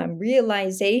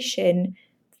realization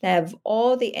of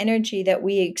all the energy that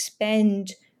we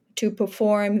expend to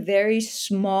perform very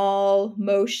small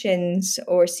motions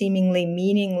or seemingly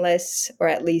meaningless, or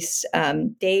at least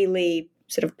daily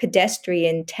sort of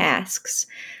pedestrian tasks.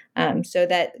 So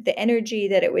that the energy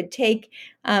that it would take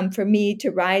for me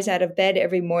to rise out of bed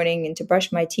every morning and to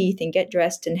brush my teeth and get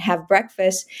dressed and have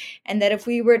breakfast, and that if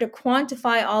we were to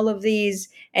quantify all of these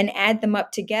and add them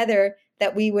up together,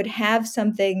 that we would have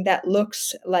something that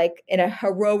looks like in a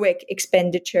heroic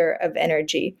expenditure of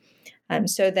energy.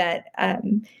 So that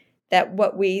that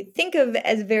what we think of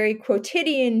as very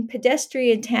quotidian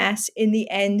pedestrian tasks in the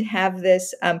end have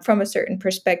this, from a certain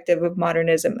perspective of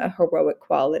modernism, a heroic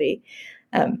quality.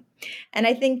 And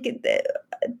I think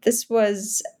this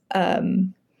was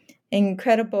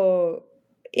incredible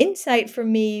insight for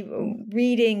me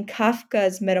reading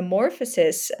Kafka's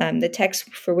Metamorphosis, the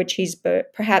text for which he's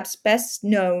perhaps best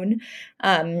known.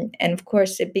 And of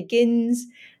course, it begins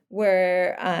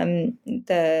where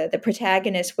the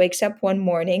protagonist wakes up one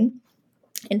morning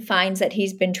and finds that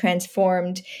he's been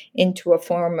transformed into a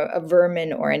form of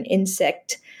vermin or an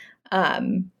insect.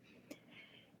 And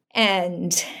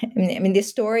I mean, this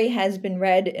story has been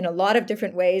read in a lot of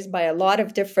different ways by a lot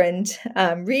of different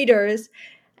readers.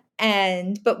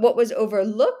 But what was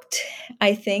overlooked,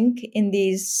 I think, in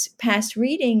these past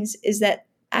readings is that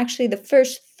actually the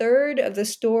first third of the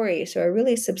story, so a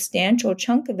really substantial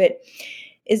chunk of it,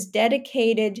 is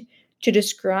dedicated to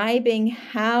describing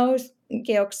how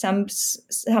Georg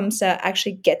Samsa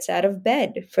actually gets out of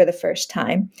bed for the first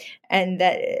time. And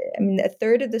that, I mean, a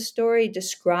third of the story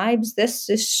describes this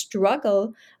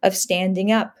struggle of standing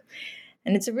up.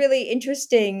 And it's a really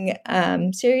interesting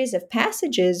series of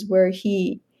passages where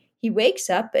he wakes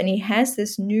up and he has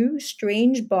this new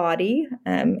strange body,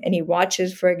 and he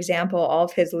watches, for example, all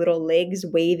of his little legs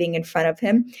waving in front of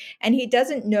him, and he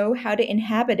doesn't know how to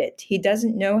inhabit it. He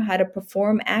doesn't know how to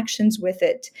perform actions with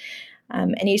it.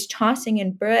 And he's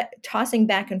tossing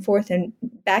back and forth in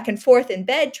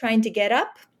bed, trying to get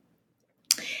up.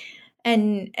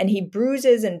 And he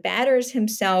bruises and batters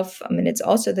himself. I mean, it's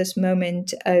also this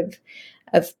moment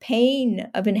of pain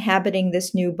of inhabiting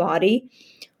this new body.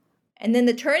 And then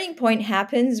the turning point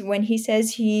happens when he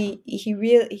says he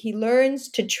learns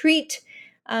to treat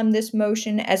this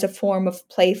motion as a form of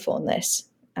playfulness.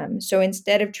 So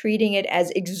instead of treating it as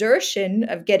exertion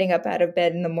of getting up out of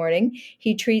bed in the morning,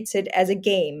 he treats it as a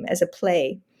game, as a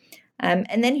play.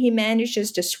 And then he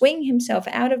manages to swing himself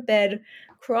out of bed,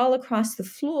 crawl across the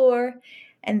floor,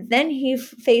 and then he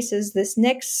faces this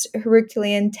next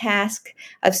Herculean task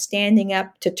of standing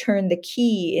up to turn the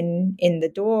key in the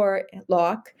door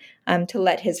lock to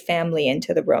let his family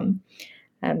into the room.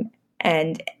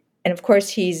 And of course,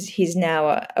 he's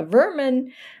now a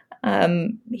vermin.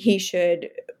 He should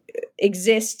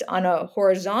exist on a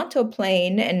horizontal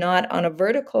plane and not on a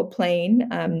vertical plane,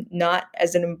 not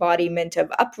as an embodiment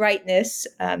of uprightness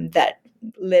that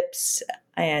lips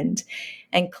and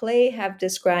clay have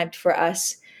described for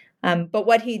us. But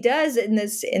what he does in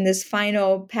this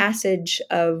final passage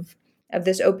of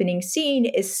this opening scene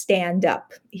is stand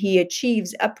up. He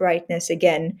achieves uprightness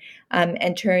again,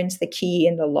 and turns the key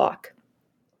in the lock.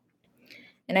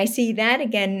 And I see that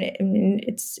again. I mean,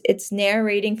 it's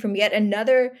narrating from yet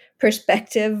another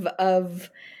perspective,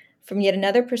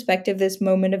 this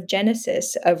moment of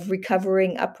genesis, of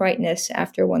recovering uprightness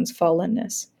after one's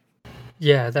fallenness.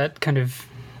 Yeah, that kind of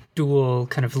dual,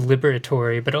 kind of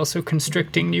liberatory, but also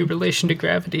constricting new relation to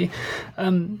gravity.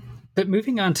 But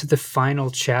moving on to the final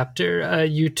chapter,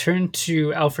 you turn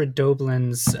to Alfred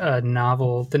Doblin's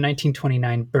novel, the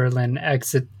 1929 Berlin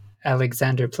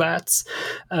Alexanderplatz,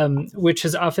 which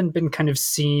has often been kind of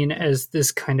seen as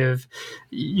this kind of,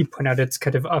 you point out it's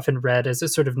kind of often read as a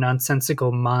sort of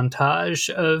nonsensical montage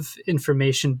of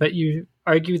information, but you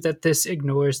argue that this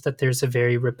ignores that there's a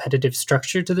very repetitive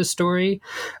structure to the story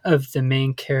of the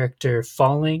main character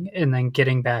falling and then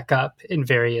getting back up in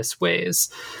various ways.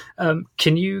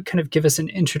 Can you kind of give us an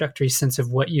introductory sense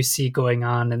of what you see going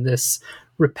on in this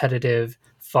repetitive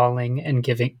falling and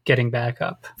getting back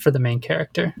up for the main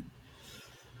character?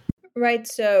 Right.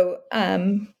 So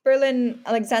Berlin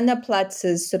Alexanderplatz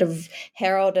is sort of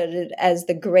heralded as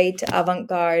the great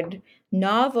avant-garde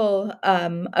novel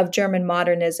of German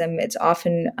modernism. It's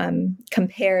often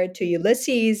compared to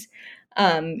Ulysses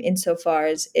insofar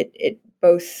as it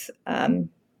both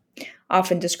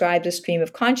often describes a stream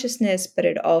of consciousness, but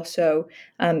it also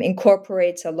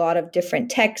incorporates a lot of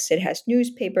different texts. It has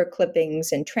newspaper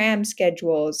clippings and tram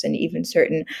schedules and even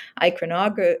certain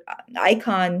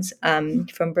icons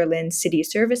from Berlin city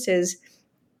services.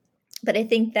 But I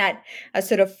think that a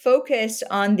sort of focus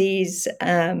on these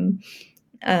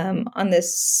on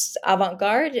this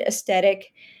avant-garde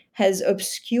aesthetic has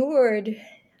obscured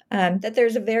that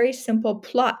there's a very simple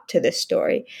plot to this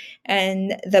story.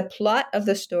 And the plot of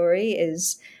the story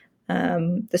is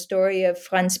the story of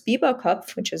Franz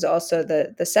Bieberkopf, which is also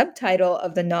the subtitle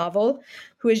of the novel,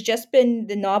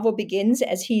 the novel begins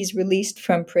as he's released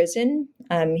from prison.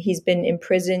 He's been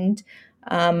imprisoned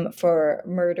for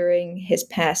murdering his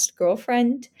past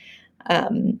girlfriend.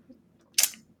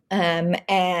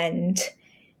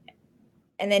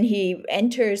 And then he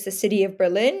enters the city of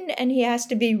Berlin, and he has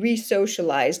to be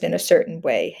re-socialized in a certain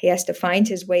way. He has to find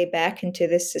his way back into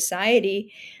this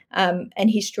society, and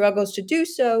he struggles to do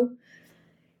so.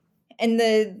 And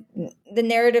the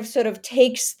narrative sort of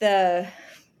takes the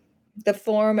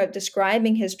form of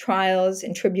describing his trials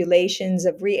and tribulations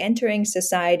of re-entering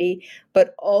society,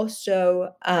 but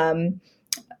also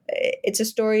it's a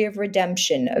story of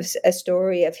redemption, of a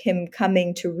story of him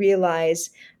coming to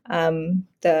realize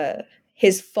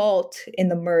his fault in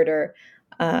the murder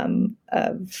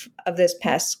of this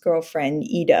past girlfriend,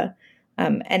 Ida.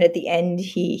 And at the end,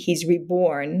 he's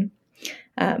reborn.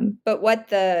 But what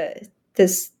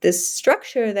this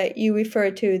structure that you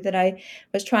referred to that I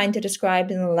was trying to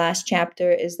describe in the last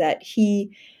chapter is that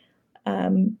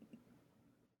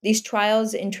these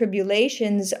trials and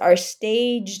tribulations are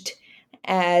staged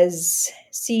as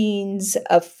scenes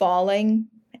of falling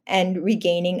and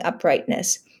regaining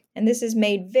uprightness. And this is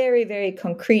made very, very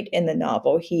concrete in the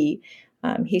novel. He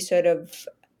sort of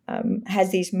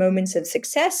has these moments of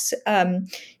success,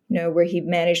 where he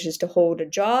manages to hold a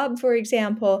job, for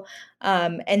example,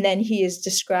 and then he is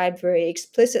described very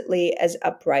explicitly as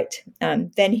upright.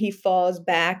 Then he falls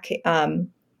back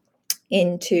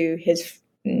into his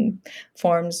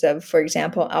forms of, for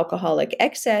example, alcoholic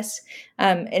excess,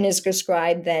 and is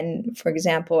described then, for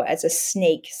example, as a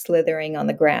snake slithering on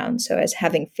the ground, so as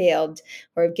having failed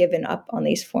or given up on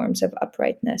these forms of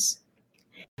uprightness.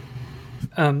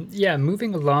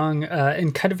 Moving along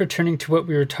and kind of returning to what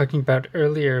we were talking about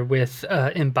earlier with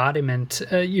embodiment,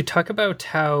 you talk about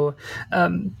how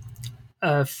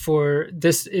for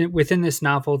this, within this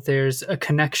novel, there's a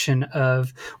connection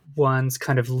of one's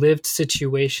kind of lived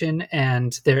situation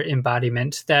and their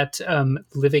embodiment, that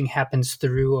living happens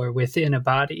through or within a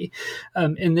body.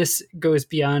 And this goes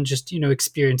beyond just,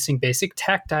 experiencing basic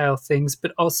tactile things,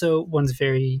 but also one's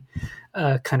very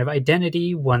kind of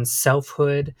identity, one's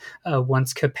selfhood,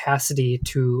 one's capacity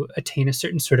to attain a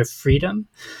certain sort of freedom.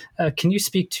 Can you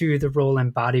speak to the role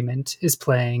embodiment is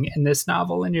playing in this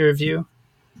novel, in your view?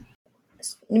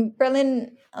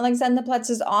 Berlin Alexanderplatz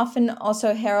is often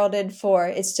also heralded for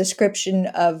its description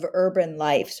of urban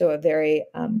life. So a very,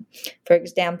 for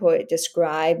example, it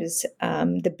describes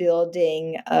the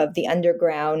building of the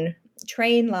underground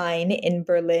train line in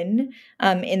Berlin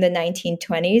in the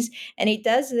 1920s. And it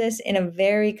does this in a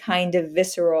very kind of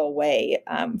visceral way.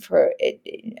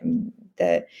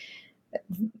 The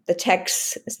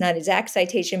text, it's not exact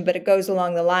citation, but it goes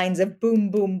along the lines of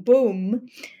boom, boom, boom.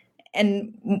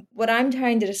 And what I'm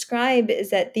trying to describe is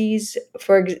that these,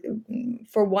 for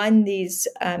one, the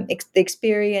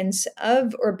experience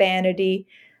of urbanity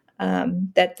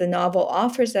that the novel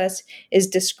offers us is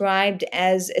described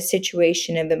as a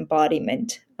situation of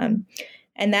embodiment. And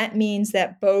that means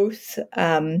that both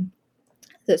the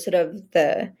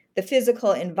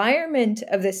physical environment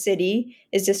of the city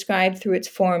is described through its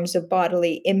forms of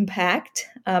bodily impact,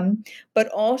 but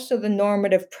also the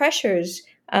normative pressures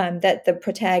that the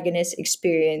protagonist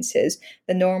experiences,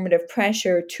 the normative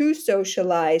pressure to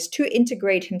socialize, to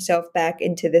integrate himself back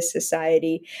into this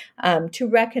society, to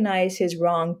recognize his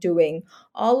wrongdoing.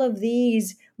 All of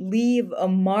these leave a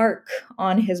mark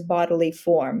on his bodily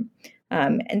form.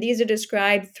 And these are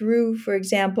described through, for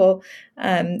example,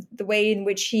 the way in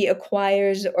which he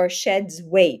acquires or sheds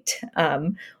weight,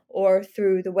 or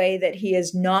through the way that he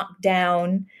is knocked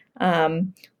down,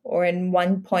 or in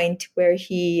one point where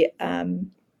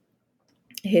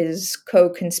his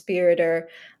co-conspirator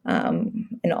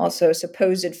and also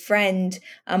supposed friend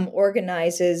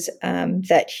organizes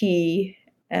that he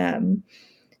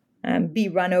be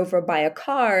run over by a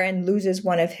car and loses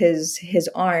one of his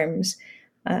arms,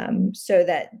 so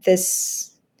that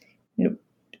this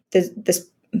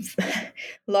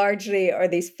largely, or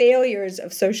these failures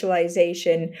of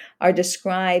socialization, are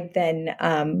described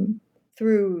then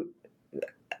through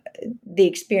the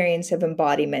experience of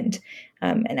embodiment.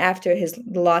 And after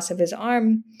the loss of his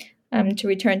arm, to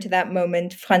return to that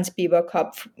moment, Franz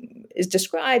Bieberkopf is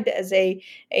described as a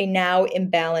now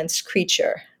imbalanced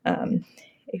creature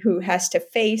who has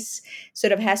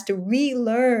to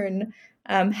relearn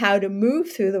how to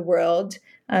move through the world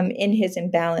in his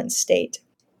imbalanced state.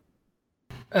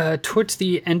 Towards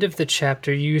the end of the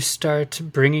chapter, you start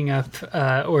bringing up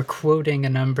or quoting a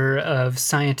number of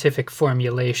scientific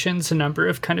formulations, a number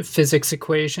of kind of physics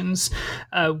equations,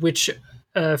 which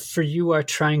for you are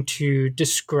trying to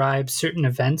describe certain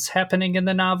events happening in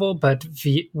the novel, but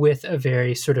with a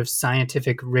very sort of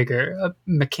scientific rigor, a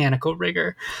mechanical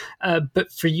rigor.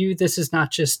 But for you, this is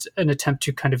not just an attempt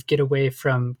to kind of get away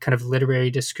from kind of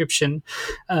literary description,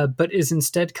 but is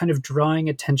instead kind of drawing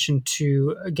attention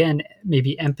to, again,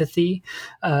 maybe empathy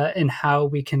and how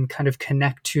we can kind of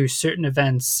connect to certain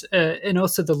events and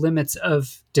also the limits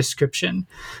of description.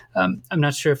 I'm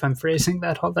not sure if I'm phrasing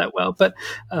that all that well, but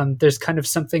there's kind of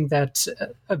something that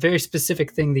a very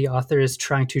specific thing the author is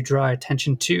trying to draw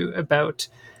attention to about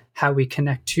how we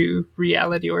connect to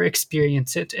reality or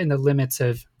experience it in the limits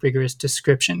of rigorous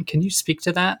description. Can you speak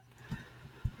to that?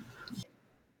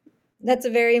 That's a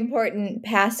very important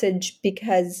passage,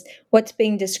 because what's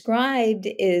being described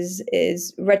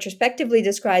is retrospectively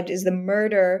described as the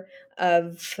murder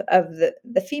of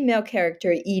the female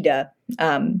character Ida,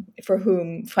 for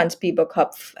whom Franz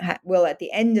Bieberkopf will at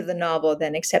the end of the novel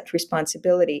then accept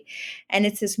responsibility. And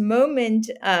it's this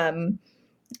moment, and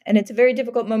it's a very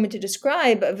difficult moment to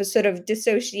describe, of a sort of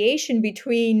dissociation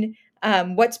between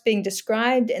what's being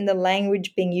described and the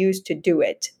language being used to do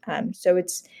it. So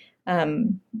it's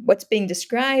what's being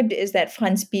described is that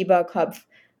Franz Bieberkopf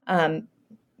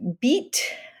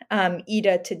beat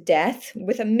Ida to death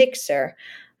with a mixer.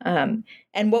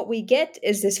 And what we get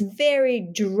is this very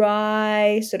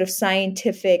dry, sort of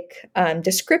scientific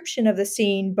description of the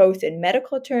scene, both in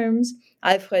medical terms.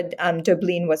 Alfred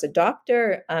Döblin was a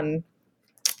doctor, and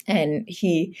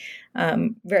he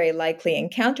very likely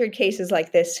encountered cases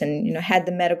like this and had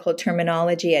the medical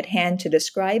terminology at hand to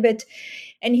describe it.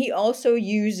 And he also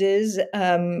uses,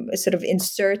 sort of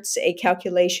inserts a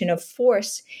calculation of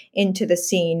force into the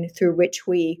scene through which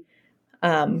we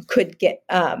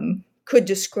could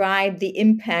describe the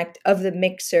impact of the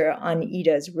mixer on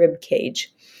Ida's rib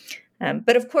cage.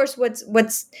 But of course,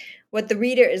 what the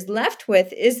reader is left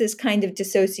with is this kind of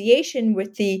dissociation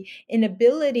with the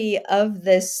inability of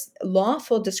this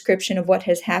lawful description of what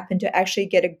has happened to actually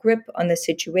get a grip on the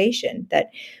situation, that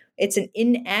it's an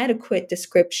inadequate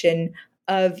description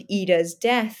of Ida's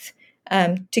death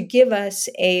to give us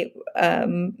a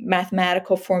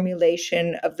mathematical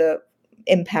formulation of the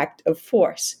impact of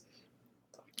force.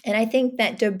 And I think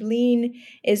that Döblin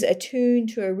is attuned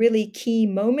to a really key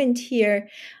moment here,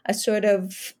 a sort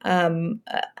of,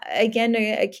 again,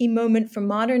 a key moment for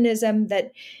modernism,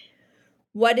 that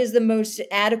what is the most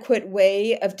adequate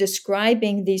way of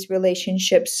describing these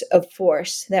relationships of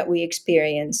force that we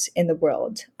experience in the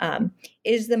world?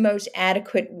 Is the most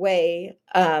adequate way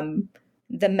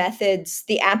the methods,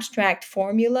 the abstract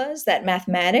formulas that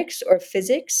mathematics or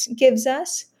physics gives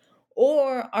us?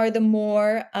 Or are the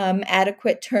more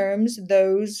adequate terms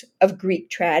those of Greek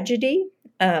tragedy?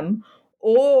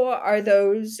 Or are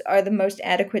the most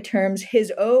adequate terms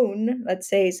his own, let's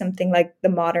say something like the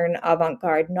modern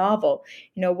avant-garde novel?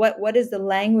 What is the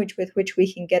language with which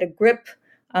we can get a grip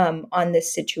on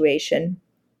this situation,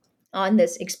 on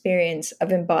this experience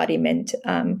of embodiment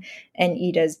and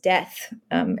Ida's death,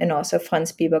 and also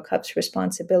Franz Bieberkopf's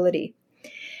responsibility?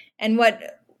 And what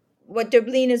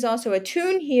Döblin is also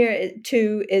attuned here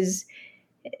to is,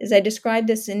 as I described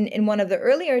this in one of the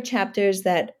earlier chapters,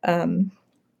 that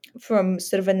from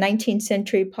sort of a 19th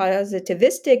century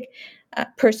positivistic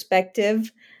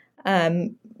perspective,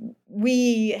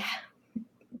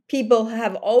 people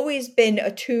have always been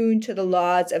attuned to the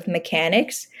laws of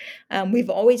mechanics. We've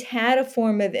always had a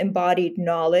form of embodied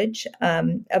knowledge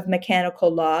of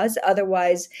mechanical laws.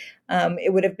 Otherwise,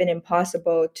 it would have been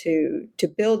impossible to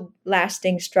build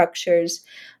lasting structures,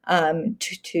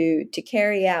 to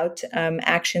carry out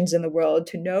actions in the world,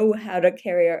 to know how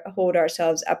to hold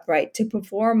ourselves upright, to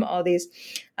perform all these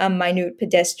minute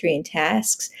pedestrian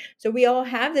tasks. So we all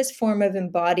have this form of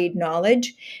embodied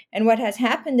knowledge. And what has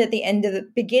happened at the end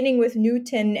of beginning with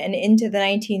Newton and into the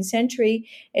 19th century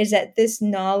is that this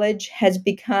knowledge has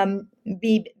been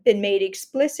made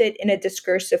explicit in a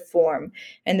discursive form.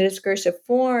 And the discursive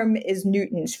form is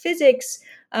Newton's physics,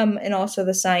 and also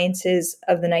the sciences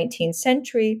of the 19th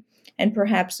century, and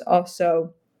perhaps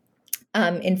also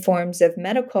in forms of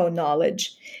medical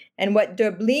knowledge. And what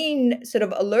Döblin sort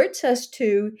of alerts us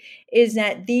to is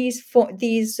that these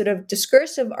sort of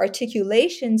discursive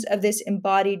articulations of this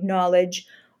embodied knowledge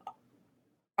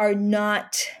are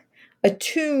not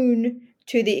attuned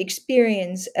to the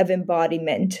experience of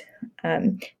embodiment,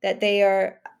 that they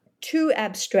are too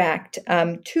abstract,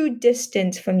 too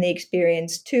distant from the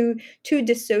experience, too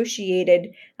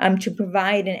dissociated to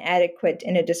provide an adequate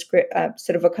and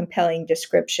sort of a compelling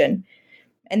description.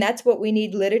 And that's what we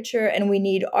need literature and we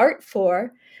need art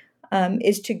for,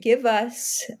 is to give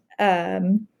us,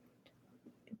 to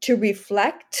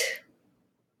reflect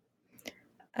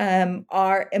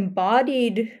our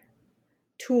embodied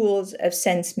tools of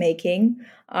sense making,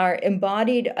 our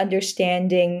embodied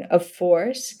understanding of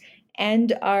force,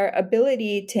 and our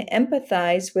ability to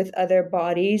empathize with other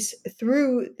bodies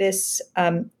through this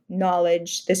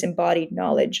knowledge, this embodied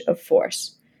knowledge of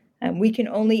force. We can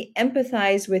only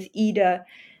empathize with Ida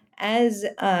as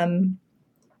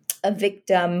a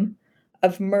victim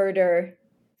of murder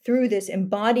through these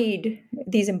embodied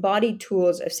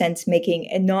tools of sense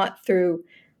making, and not through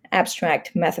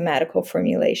abstract mathematical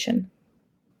formulation.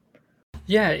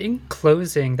 Yeah, in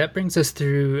closing, that brings us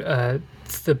through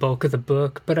the bulk of the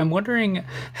book, but I'm wondering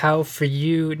how for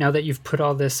you, now that you've put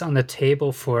all this on the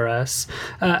table for us,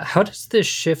 how does this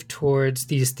shift towards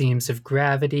these themes of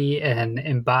gravity and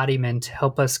embodiment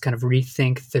help us kind of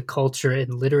rethink the culture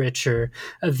and literature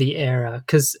of the era?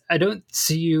 Because I don't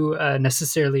see you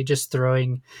necessarily just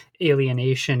throwing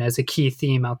alienation as a key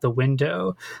theme out the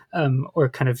window, or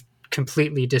kind of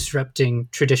completely disrupting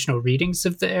traditional readings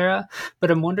of the era. But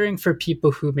I'm wondering, for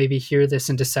people who maybe hear this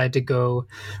and decide to go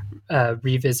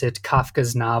revisit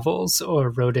Kafka's novels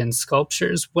or Rodin's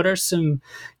sculptures, what are some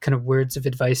kind of words of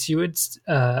advice you would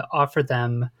offer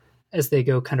them as they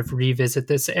go kind of revisit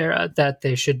this era that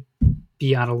they should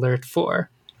be on alert for?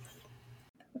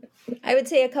 I would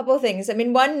say a couple of things. I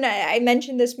mean, one, I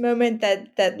mentioned this moment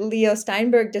that Leo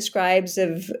Steinberg describes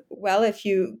of, well, if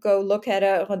you go look at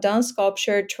a Rodin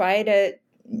sculpture, try to,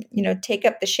 take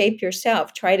up the shape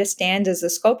yourself, try to stand as the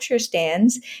sculpture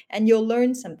stands, and you'll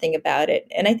learn something about it.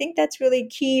 And I think that's really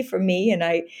key for me. And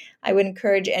I would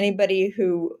encourage anybody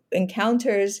who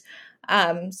encounters,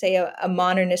 say, a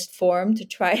modernist form to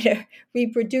try to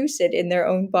reproduce it in their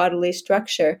own bodily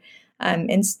structure,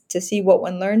 and to see what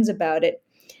one learns about it.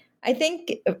 I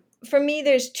think for me,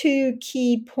 there's two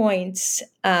key points.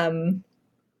 The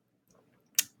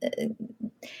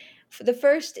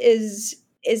first is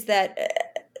that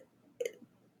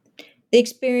the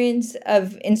experience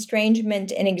of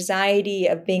estrangement and anxiety,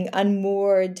 of being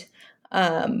unmoored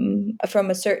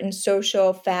from a certain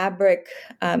social fabric,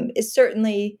 is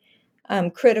certainly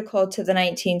critical to the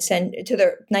late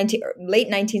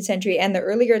 19th century and the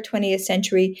earlier 20th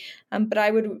century. But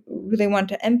I would really want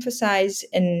to emphasize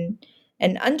and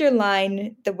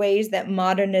underline the ways that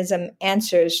modernism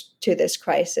answers to this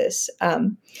crisis,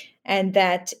 and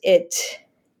that it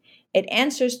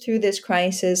answers through this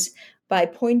crisis by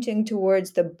pointing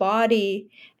towards the body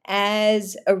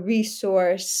as a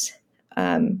resource,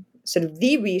 sort of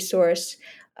the resource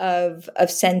of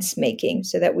sense making,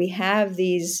 so that we have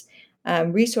these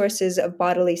resources of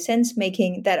bodily sense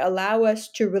making that allow us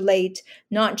to relate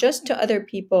not just to other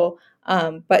people,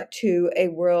 but to a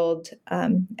world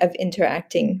of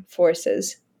interacting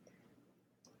forces.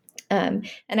 And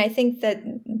I think that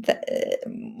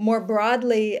more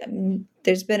broadly,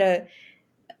 there's been a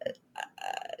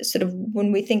sort of,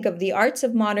 when we think of the arts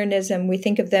of modernism, we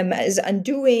think of them as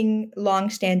undoing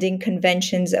longstanding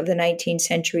conventions of the 19th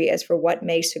century as for what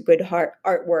makes a good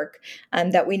artwork,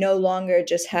 that we no longer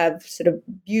just have sort of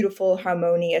beautiful,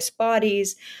 harmonious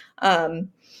bodies. But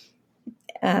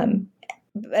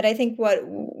I think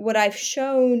what I've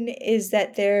shown is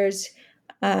that there's,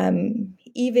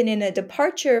 even in a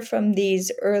departure from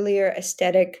these earlier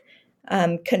aesthetic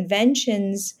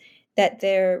conventions, that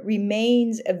there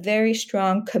remains a very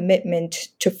strong commitment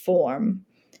to form,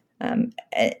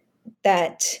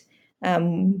 that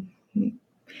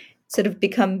sort of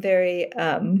become very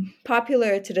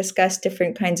popular to discuss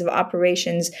different kinds of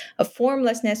operations of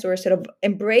formlessness, or sort of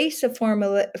embrace a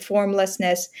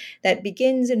formlessness that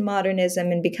begins in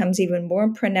modernism and becomes even more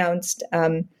pronounced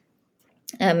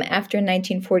after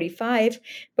 1945.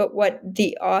 But what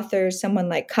the authors, someone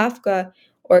like Kafka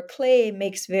or Klee,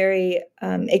 makes very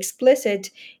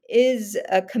explicit is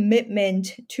a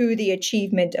commitment to the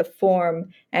achievement of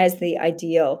form as the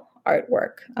ideal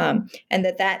artwork, and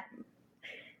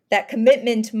that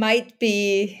commitment might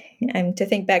be, to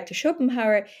think back to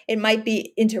Schopenhauer, it might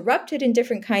be interrupted in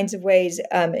different kinds of ways.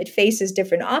 It faces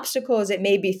different obstacles. It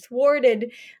may be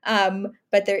thwarted,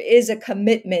 but there is a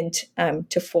commitment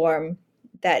to form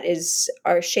that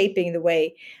are shaping the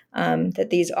way that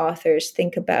these authors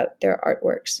think about their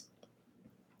artworks,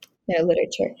 their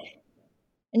literature.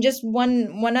 And just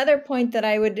one other point that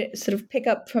I would sort of pick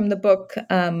up from the book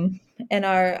and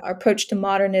our approach to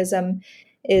modernism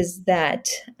is that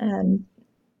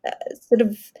sort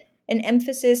of an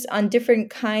emphasis on different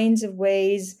kinds of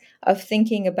ways of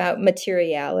thinking about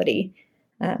materiality.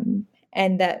 And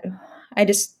that I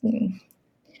just,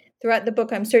 throughout the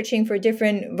book, I'm searching for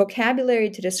different vocabulary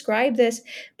to describe this,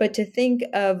 but to think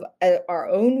of our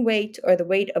own weight or the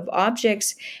weight of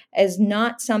objects as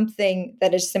not something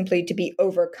that is simply to be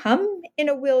overcome in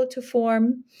a will to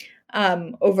form,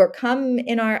 overcome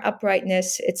in our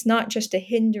uprightness. It's not just a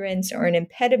hindrance or an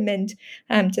impediment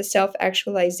to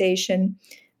self-actualization,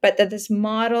 but that this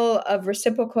model of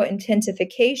reciprocal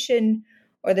intensification,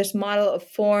 or this model of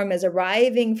form as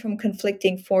arriving from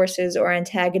conflicting forces or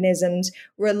antagonisms,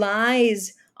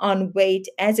 relies on weight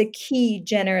as a key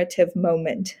generative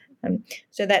moment.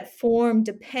 So that form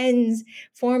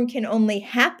can only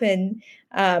happen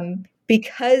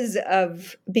because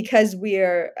we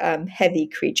are heavy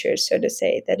creatures, so to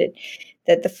say,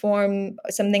 that the form,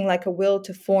 something like a will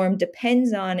to form,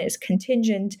 depends on, is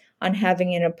contingent on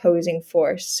having an opposing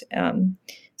force,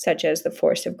 such as the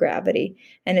force of gravity.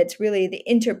 And it's really the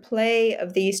interplay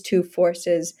of these two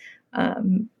forces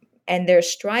and their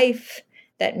strife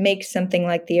that makes something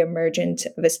like the emergence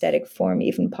of aesthetic form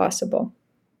even possible.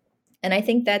 And I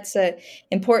think that's an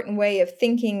important way of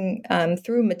thinking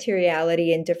through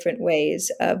materiality in different ways,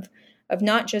 of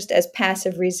not just as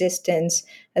passive resistance,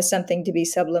 as something to be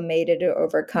sublimated or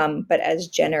overcome, but as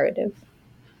generative.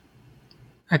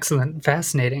 Excellent.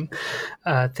 Fascinating.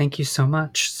 Thank you so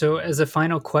much. So as a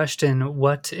final question,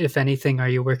 what, if anything, are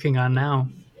you working on now?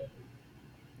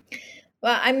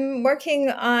 Well, I'm working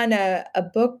on a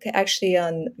book actually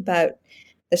about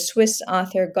the Swiss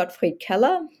author Gottfried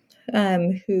Keller,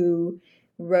 who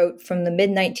wrote from the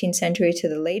mid-19th century to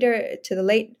the late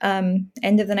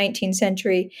end of the 19th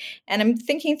century. And I'm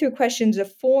thinking through questions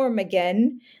of form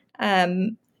again.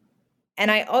 And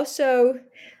I also...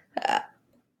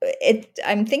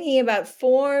 I'm thinking about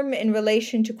form in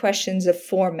relation to questions of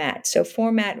format. So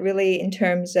format really in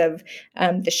terms of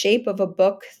the shape of a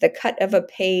book, the cut of a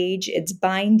page, its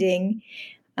binding.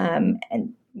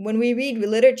 And when we read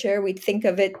literature, we think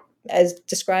of it as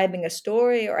describing a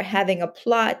story or having a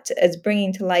plot, as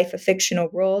bringing to life a fictional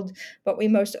world, but we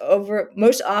most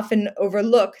often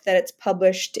overlook that it's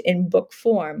published in book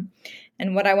form.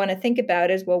 And what I want to think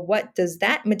about is, well, what does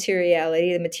that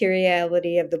materiality, the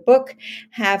materiality of the book,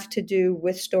 have to do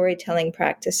with storytelling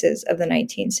practices of the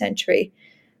 19th century?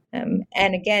 And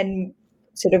again,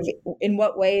 sort of in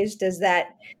what ways does the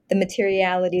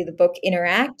materiality of the book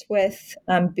interact with,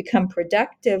 become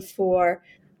productive for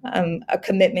a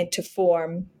commitment to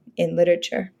form in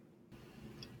literature?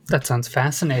 That sounds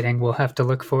fascinating. We'll have to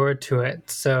look forward to it.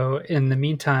 So in the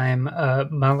meantime,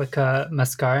 Malika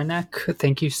Maskaranek,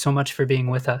 thank you so much for being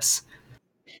with us.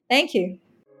 Thank you.